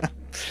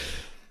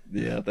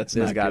 Yeah, that's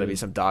There's not got to good. be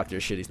some doctor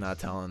shit he's not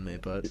telling me,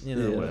 but you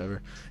know, Yeah.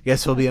 whatever.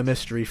 Guess he'll be a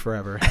mystery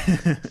forever.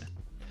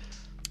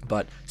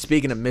 But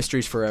speaking of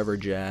mysteries forever,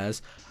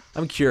 Jazz,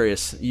 I'm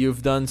curious.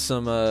 You've done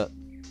some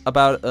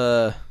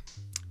about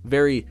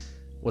very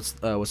what's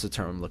the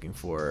term I'm looking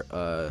for?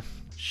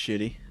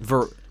 Shitty.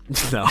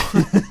 No.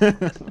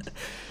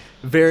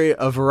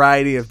 A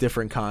variety of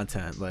different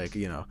content, like,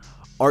 you know,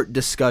 art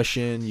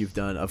discussion. You've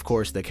done, of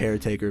course, the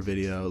Caretaker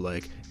video,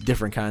 like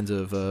different kinds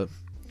of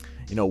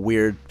you know,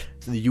 weird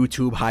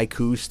YouTube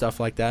haiku stuff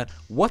like that.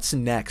 What's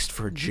next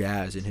for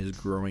Jazz and his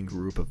growing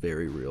group of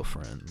very real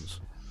friends?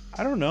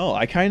 I don't know.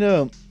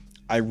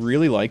 I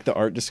really like the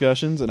art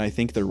discussions, and I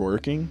think they're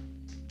working.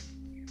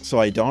 So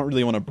I don't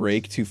really want to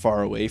break too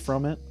far away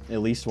from it, at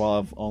least while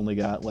I've only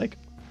got like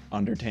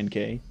under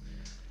 10K.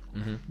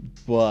 Mm-hmm.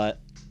 But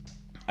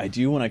I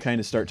do want to kind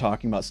of start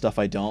talking about stuff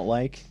I don't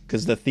like,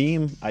 because the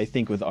theme, I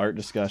think, with art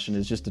discussion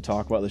is just to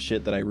talk about the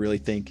shit that I really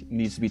think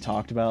needs to be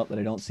talked about, that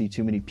I don't see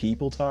too many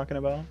people talking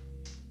about.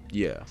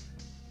 Yeah.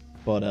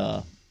 But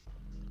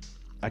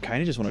I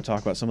kind of just want to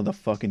talk about some of the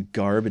fucking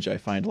garbage I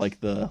find, like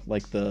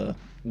the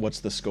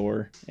what's the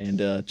score, and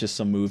just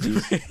some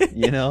movies,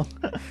 you know?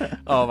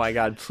 Oh my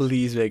god,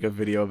 please make a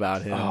video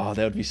about him. Oh,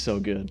 that would be so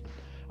good.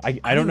 I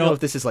I don't know if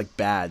this is like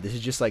bad. This is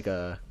just like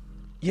a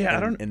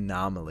an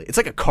anomaly. It's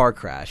like a car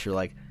crash. You're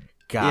like,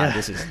 God, Yeah.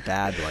 this is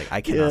bad. Like,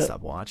 I cannot Yeah.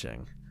 stop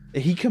watching.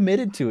 He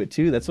committed to it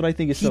too. That's what I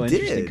think is so He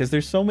interesting, did. because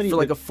there's so many For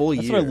like a full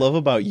That's year. what I love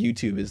about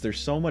YouTube, is there's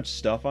so much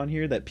stuff on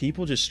here that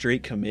people just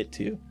straight commit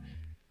to.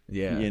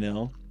 Yeah. You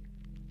know?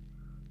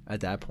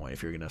 At that point,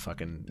 if you're gonna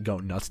fucking go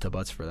nuts to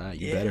butts for that,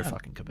 you Yeah. better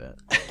fucking commit.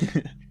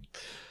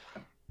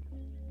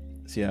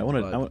 So yeah,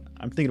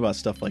 I'm thinking about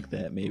stuff like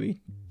that,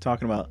 maybe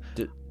talking about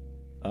Did-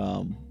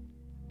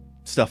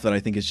 stuff that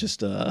I think is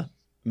just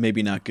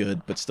maybe not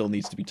good, but still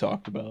needs to be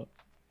talked about.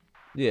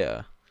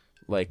 Yeah.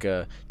 Like,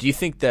 do you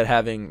think that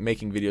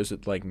making videos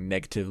that, like,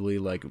 negatively,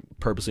 like,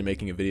 purposely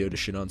making a video to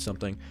shit on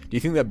something, do you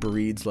think that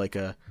breeds, like,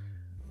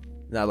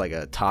 not like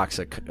a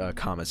toxic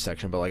comment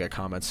section, but like a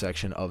comment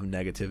section of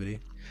negativity?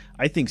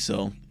 I think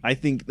so. I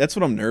think that's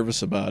what I'm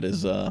nervous about,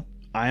 is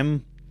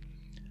I'm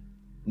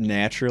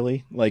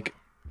naturally like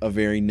a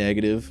very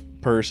negative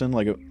person,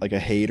 like a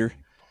hater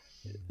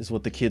is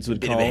what the kids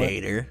would call it.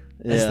 hater.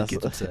 Yeah. As the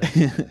kids would say.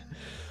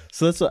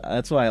 So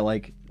that's why I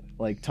like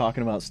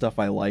talking about stuff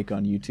I like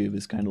on YouTube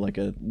is kind of like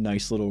a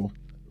nice little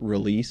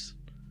release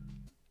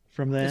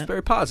from that. It's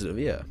very positive,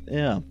 yeah.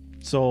 Yeah.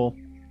 So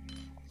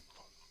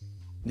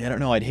yeah, I don't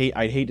know. I'd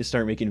hate to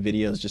start making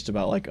videos just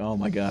about like, oh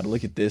my god,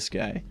 look at this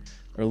guy,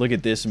 or look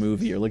at this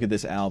movie, or look at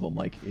this album.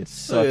 Like, it's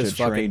such a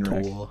train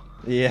wreck. Tool.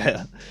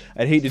 Yeah,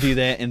 I'd hate to do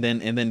that and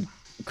then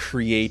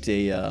create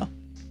an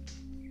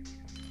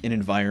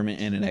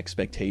environment and an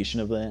expectation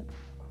of that,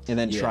 and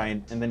then try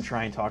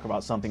and talk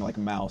about something like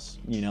Mouse.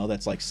 You know,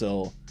 that's like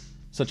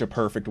such a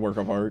perfect work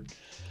of art.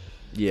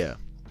 Yeah.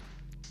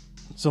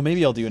 So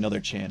maybe I'll do another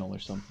channel or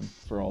something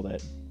for all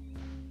that.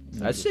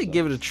 I'd say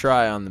give it a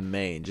try on the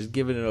main. Just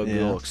give it a good Yeah.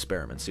 little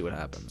experiment, see what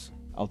happens.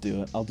 I'll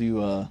do it. I'll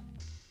do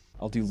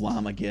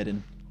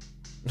Llamageddon.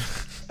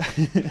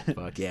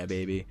 Fuck yeah,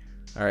 baby.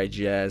 All right,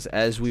 Jazz.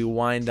 As we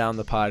wind down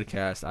the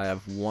podcast, I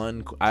have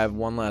one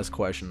last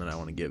question that I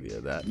want to give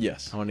you.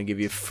 Yes. I want to give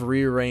you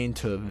free reign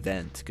to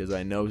vent, because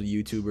I know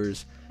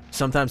YouTubers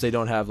sometimes they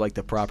don't have like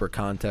the proper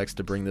context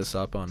to bring this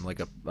up on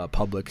like a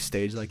public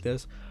stage like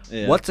this.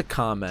 Yeah. What's a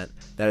comment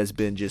that has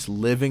been just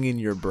living in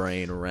your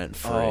brain rent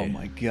free? Oh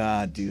my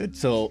god, dude.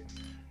 So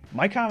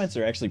my comments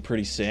are actually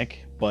pretty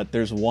sick, but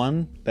there's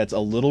one that's a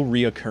little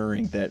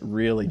reoccurring that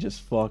really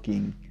just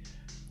fucking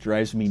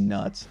drives me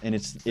nuts, and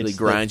it's Really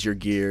grinds your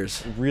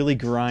gears. really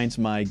grinds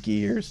my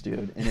gears,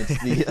 dude. And it's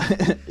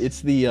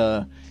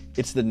the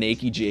it's the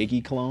Nakey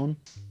Jakey clone.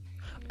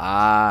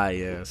 Ah,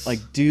 yes. Like,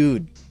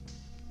 dude,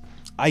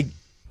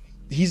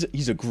 he's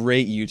a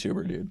great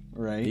YouTuber, dude.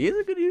 Right? he is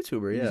a good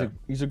YouTuber, yeah.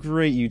 He's a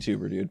great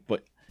YouTuber, dude.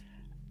 But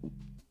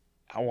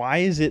why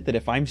is it that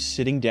if I'm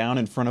sitting down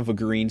in front of a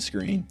green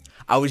screen,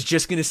 I was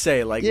just gonna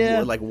say, like,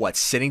 Yeah. like what?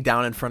 Sitting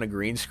down in front of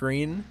green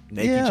screen,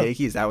 Nakey Yeah.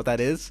 Jakey? Is that what that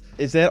is?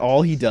 is that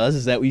all he does?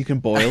 Is that what you can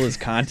boil his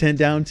content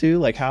down to?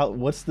 Like,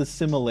 what's the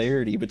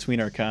similarity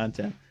between our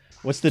content?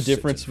 What's the Sits in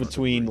difference front of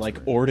between green like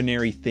screen.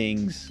 ordinary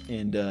things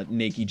and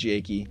Nakey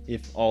Jakey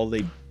if all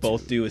they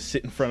both do is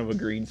sit in front of a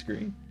green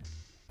screen?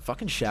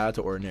 Fucking shout out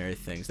to Ordinary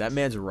Things. That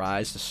man's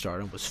rise to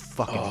stardom was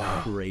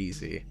fucking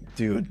crazy.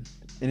 Dude,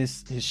 and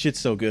his shit's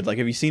so good. Like,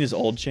 have you seen his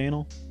old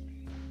channel?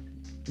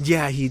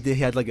 Yeah, he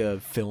had like a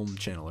film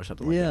channel or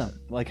something like that.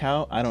 Like,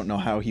 how I don't know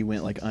how he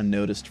went like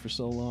unnoticed for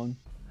so long.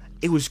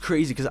 It was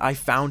crazy because I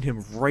found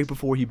him right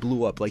before he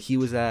blew up. Like, he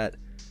was at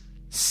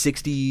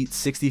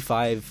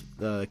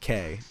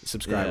 65K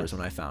subscribers Yeah.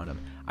 when I found him.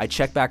 I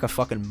checked back a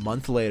fucking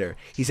month later.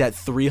 He's at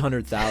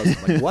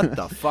 300,000. Like, what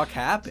the fuck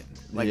happened?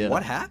 Like, Yeah.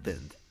 what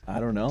happened? I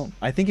don't know.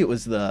 I think it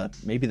was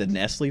maybe the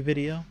Nestle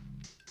video.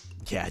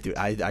 Yeah, dude,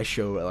 I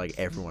show like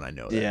everyone I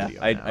know that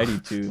video now. I do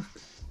too.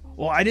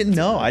 Well, I didn't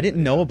know. I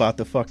didn't know about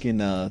the fucking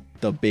the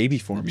baby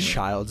formula.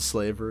 Child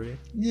slavery.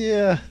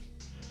 Yeah.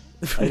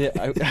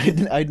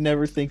 I'd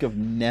never think of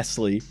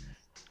Nestle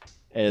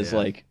as Yeah.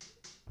 like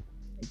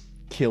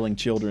killing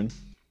children.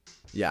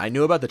 Yeah, I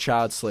knew about the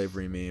child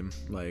slavery meme.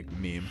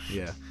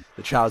 Yeah,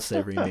 the child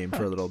slavery meme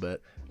for a little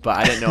bit. but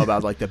I didn't know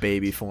about like the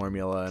baby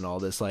formula and all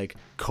this like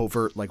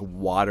covert like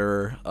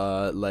water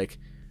like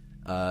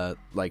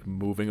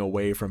moving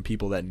away from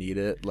people that need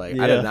it. Like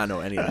I did not know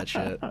any of that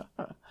shit.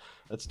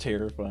 That's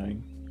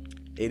terrifying.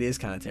 It is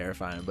kind of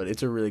terrifying, but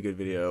it's a really good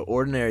video.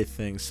 Ordinary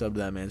Things, sub to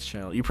that man's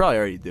channel. You probably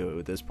already do it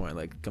at this point.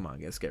 Like, come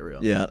on, let's get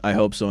real. Yeah, I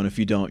hope so. And if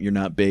you don't, you're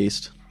not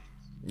based.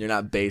 You're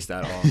not based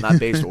at all. Not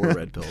based or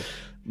red pilled.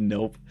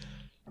 Nope.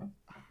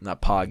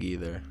 Not Pog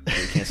either.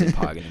 You can't say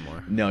Pog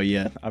anymore. No,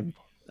 yeah.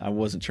 I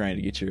wasn't trying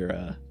to get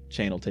your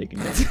channel taken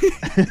down.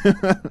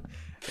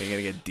 You're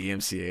gonna get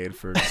DMCA'd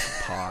for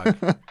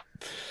Pog.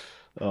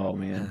 Oh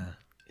man,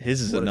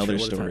 his is another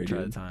story,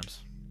 dude. Times.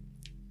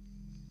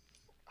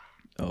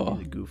 Oh,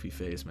 the goofy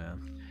face,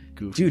 man.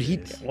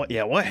 Dude,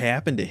 what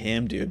happened to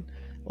him, dude?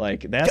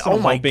 Like that's. Oh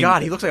my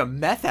god, he looks like a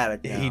meth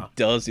addict now. He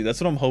does, dude. That's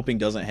what I'm hoping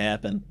doesn't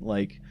happen.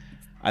 Like,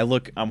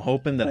 I'm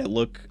hoping that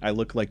I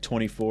look like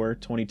 24,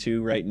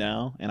 22 right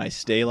now, and I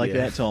stay like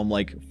that till I'm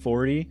like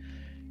 40,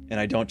 and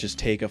I don't just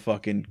take a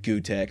fucking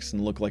Gutex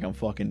and look like I'm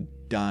fucking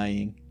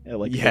dying.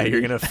 Like, you're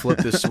gonna flip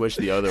the switch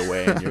the other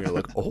way, and you're gonna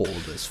look old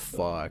as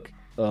fuck.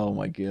 Oh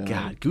my god.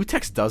 God,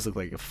 Gutex does look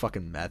like a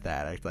fucking meth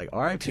addict. Like,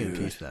 R.I.P. in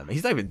peace to them.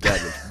 He's not even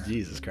dead. But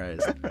Jesus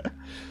Christ.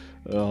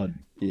 Oh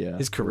yeah.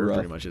 His career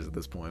pretty much is at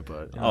this point,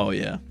 but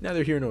yeah.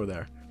 Neither here nor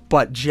there.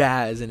 But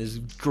Jazz and his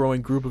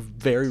growing group of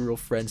very real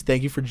friends,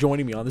 thank you for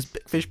joining me on this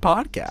Big Fish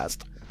podcast.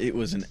 It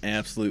was an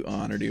absolute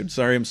honor, dude.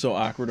 Sorry I'm so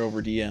awkward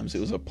over DMs. It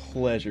was a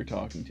pleasure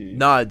talking to you.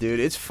 Nah, dude,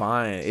 it's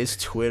fine. It's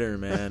Twitter,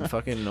 man.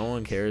 Fucking no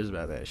one cares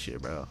about that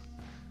shit, bro.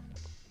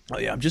 Oh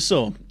yeah, I'm just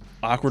so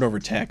awkward over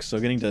text, so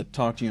getting to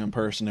talk to you in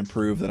person and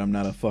prove that I'm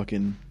not a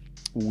fucking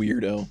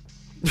weirdo.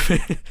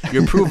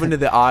 You're proving to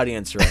the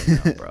audience right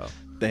now, bro.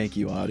 Thank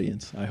you,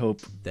 audience. I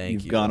hope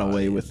you've you, gone audience.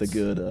 away with a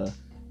good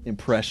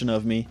impression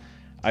of me.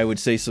 I would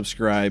say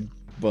subscribe,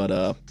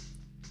 but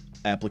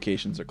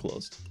applications are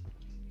closed.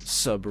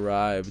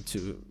 Subscribe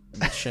to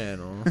the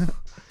channel.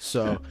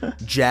 So,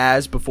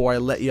 Jazz, before I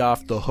let you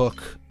off the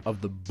hook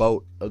of the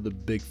boat of the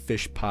Big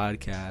Fish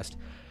podcast,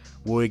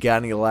 we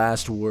got any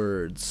last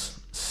words?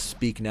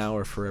 Speak now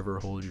or forever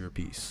hold your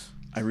peace.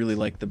 I really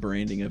like the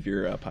branding of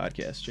your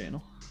podcast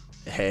channel.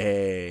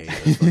 Hey,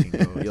 that's fucking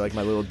cool. You like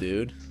my little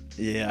dude?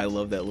 Yeah, I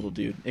love that little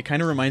dude. It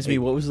kind of reminds me,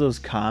 what was those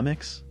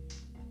comics?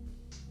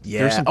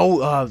 Yeah.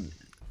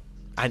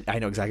 I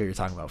know exactly what you're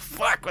talking about.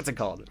 Fuck, what's it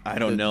called? I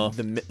don't know.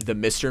 The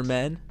Mr.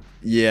 Men?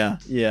 Yeah.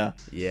 Yeah.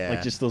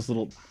 Like just those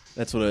little,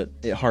 that's what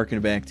it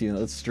harkened back to.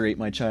 That's straight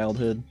my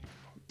childhood.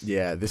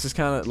 Yeah, this is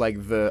kind of like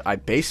I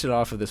based it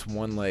off of this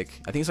one, like,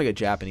 I think it's like a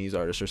Japanese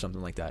artist or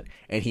something like that.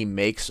 And he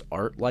makes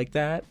art like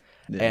that.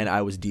 Yeah. And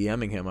I was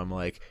DMing him. I'm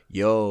like,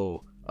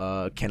 yo,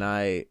 can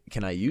I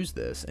use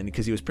this? And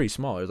because he was pretty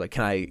small, I was like,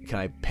 can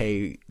I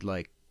pay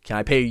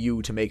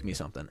you to make me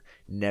something?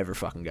 Never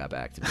fucking got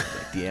back to me.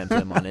 Like, DM'd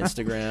him on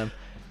Instagram,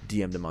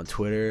 DM'd him on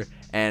Twitter,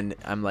 and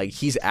I'm like,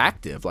 he's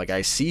active. Like,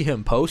 I see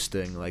him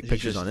posting like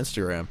pictures on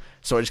Instagram.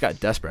 So I just got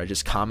desperate. I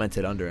just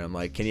commented under him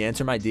like, can you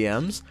enter my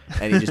DMs?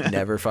 And he just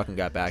never fucking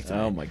got back to me.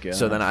 Oh my god.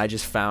 So then I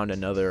just found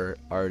another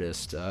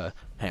artist.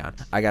 Hang on,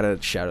 I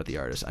gotta shout out the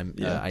artist.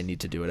 I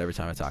need to do it every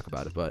time I talk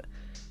about it. But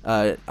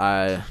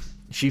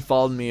she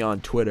followed me on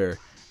Twitter,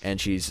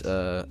 and she's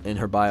in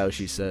her bio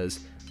she says,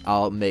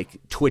 I'll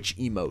make Twitch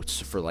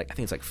emotes for like, I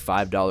think it's like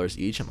 $5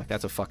 each. I'm like,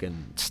 that's a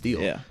fucking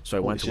steal. Yeah. So I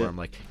went to her. I'm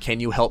like, can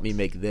you help me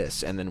make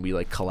this? And then we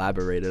like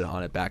collaborated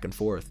on it back and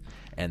forth.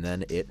 And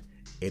then it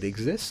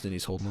exists, and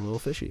he's holding a little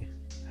fishy.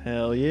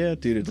 Hell yeah,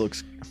 dude! It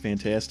looks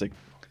fantastic.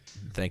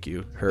 Thank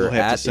you. Her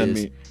at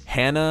is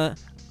Hannah.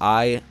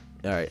 Hannah.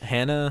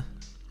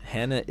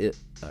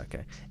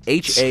 Okay.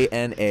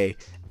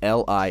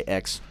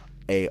 HANALIXAO.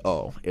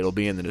 It'll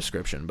be in the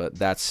description, but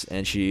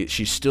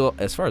she's still,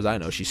 as far as I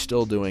know, she's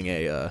still doing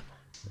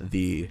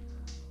the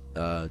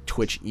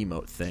Twitch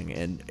emote thing,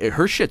 and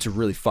her shit's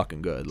really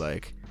fucking good.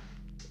 Like,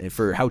 and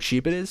for how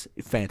cheap it is,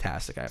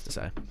 fantastic, I have to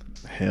say.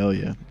 Hell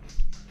yeah.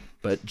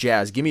 But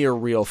Jazz, give me your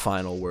real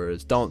final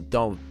words. Don't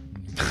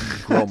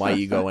grow my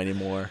ego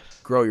anymore.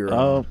 Grow your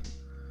own.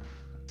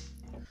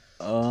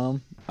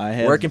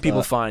 Where can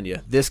people find you?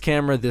 This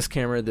camera, this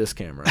camera, this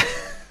camera.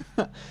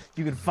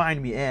 You can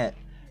find me at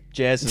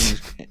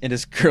Jazz and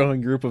his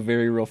growing group of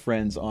very real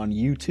friends on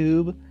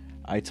YouTube.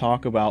 I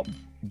talk about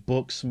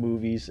books,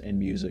 movies, and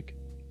music.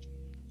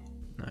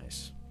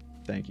 Nice.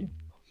 Thank you.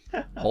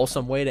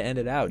 Wholesome way to end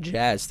it out.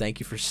 Jazz, thank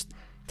you for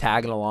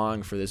tagging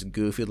along for this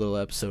goofy little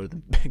episode of the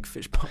Big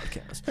Fish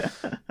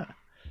podcast.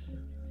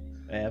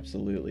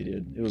 Absolutely,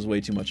 dude. It was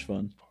way too much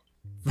fun.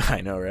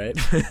 I know, right?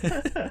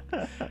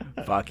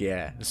 Fuck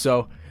yeah.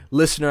 So,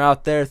 listener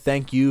out there,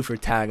 thank you for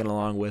tagging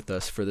along with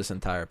us for this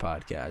entire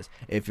podcast.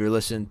 If you're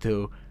listening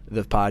to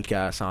the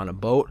podcast on a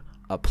boat,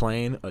 a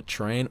plane, a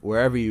train,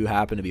 wherever you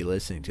happen to be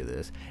listening to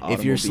this,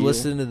 if you're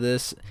listening to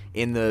this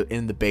in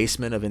the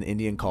basement of an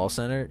Indian call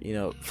center, you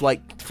know,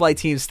 flight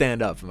teams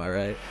stand up. Am I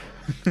right?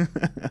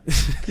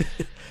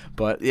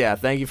 But yeah,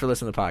 thank you for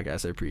listening to the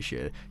podcast. I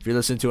appreciate it. If you're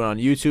listening to it on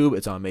YouTube,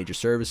 it's on Major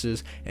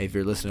Services. And if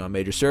you're listening on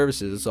Major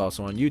Services, it's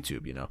also on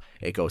YouTube. You know,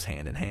 it goes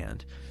hand in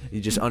hand.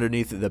 You just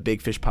underneath the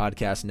Big Fish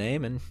Podcast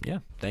name. And yeah,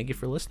 thank you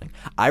for listening.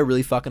 I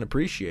really fucking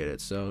appreciate it.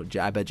 So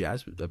I bet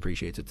Jazz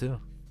appreciates it too.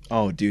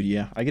 Oh, dude,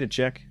 yeah. I get a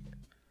check.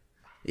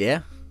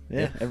 Yeah?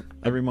 Yeah,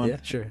 every month.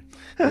 Yeah, sure.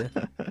 Yeah.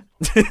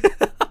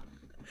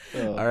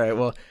 All right,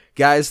 well,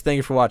 guys, thank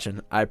you for watching.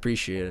 I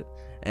appreciate it.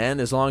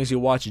 And as long as you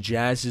watch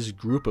Jazz's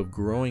group of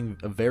growing,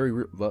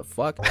 what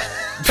fuck?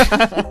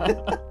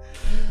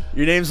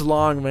 Your name's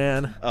long,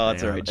 man. Oh,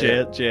 that's all right.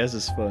 Jazz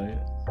is fine.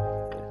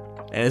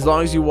 And as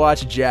long as you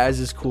watch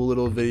Jazz's cool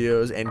little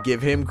videos and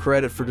give him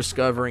credit for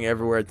discovering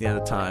everywhere at the end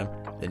of time,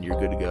 then you're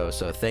good to go.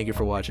 So thank you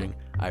for watching.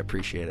 I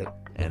appreciate it.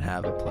 And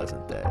have a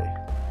pleasant day.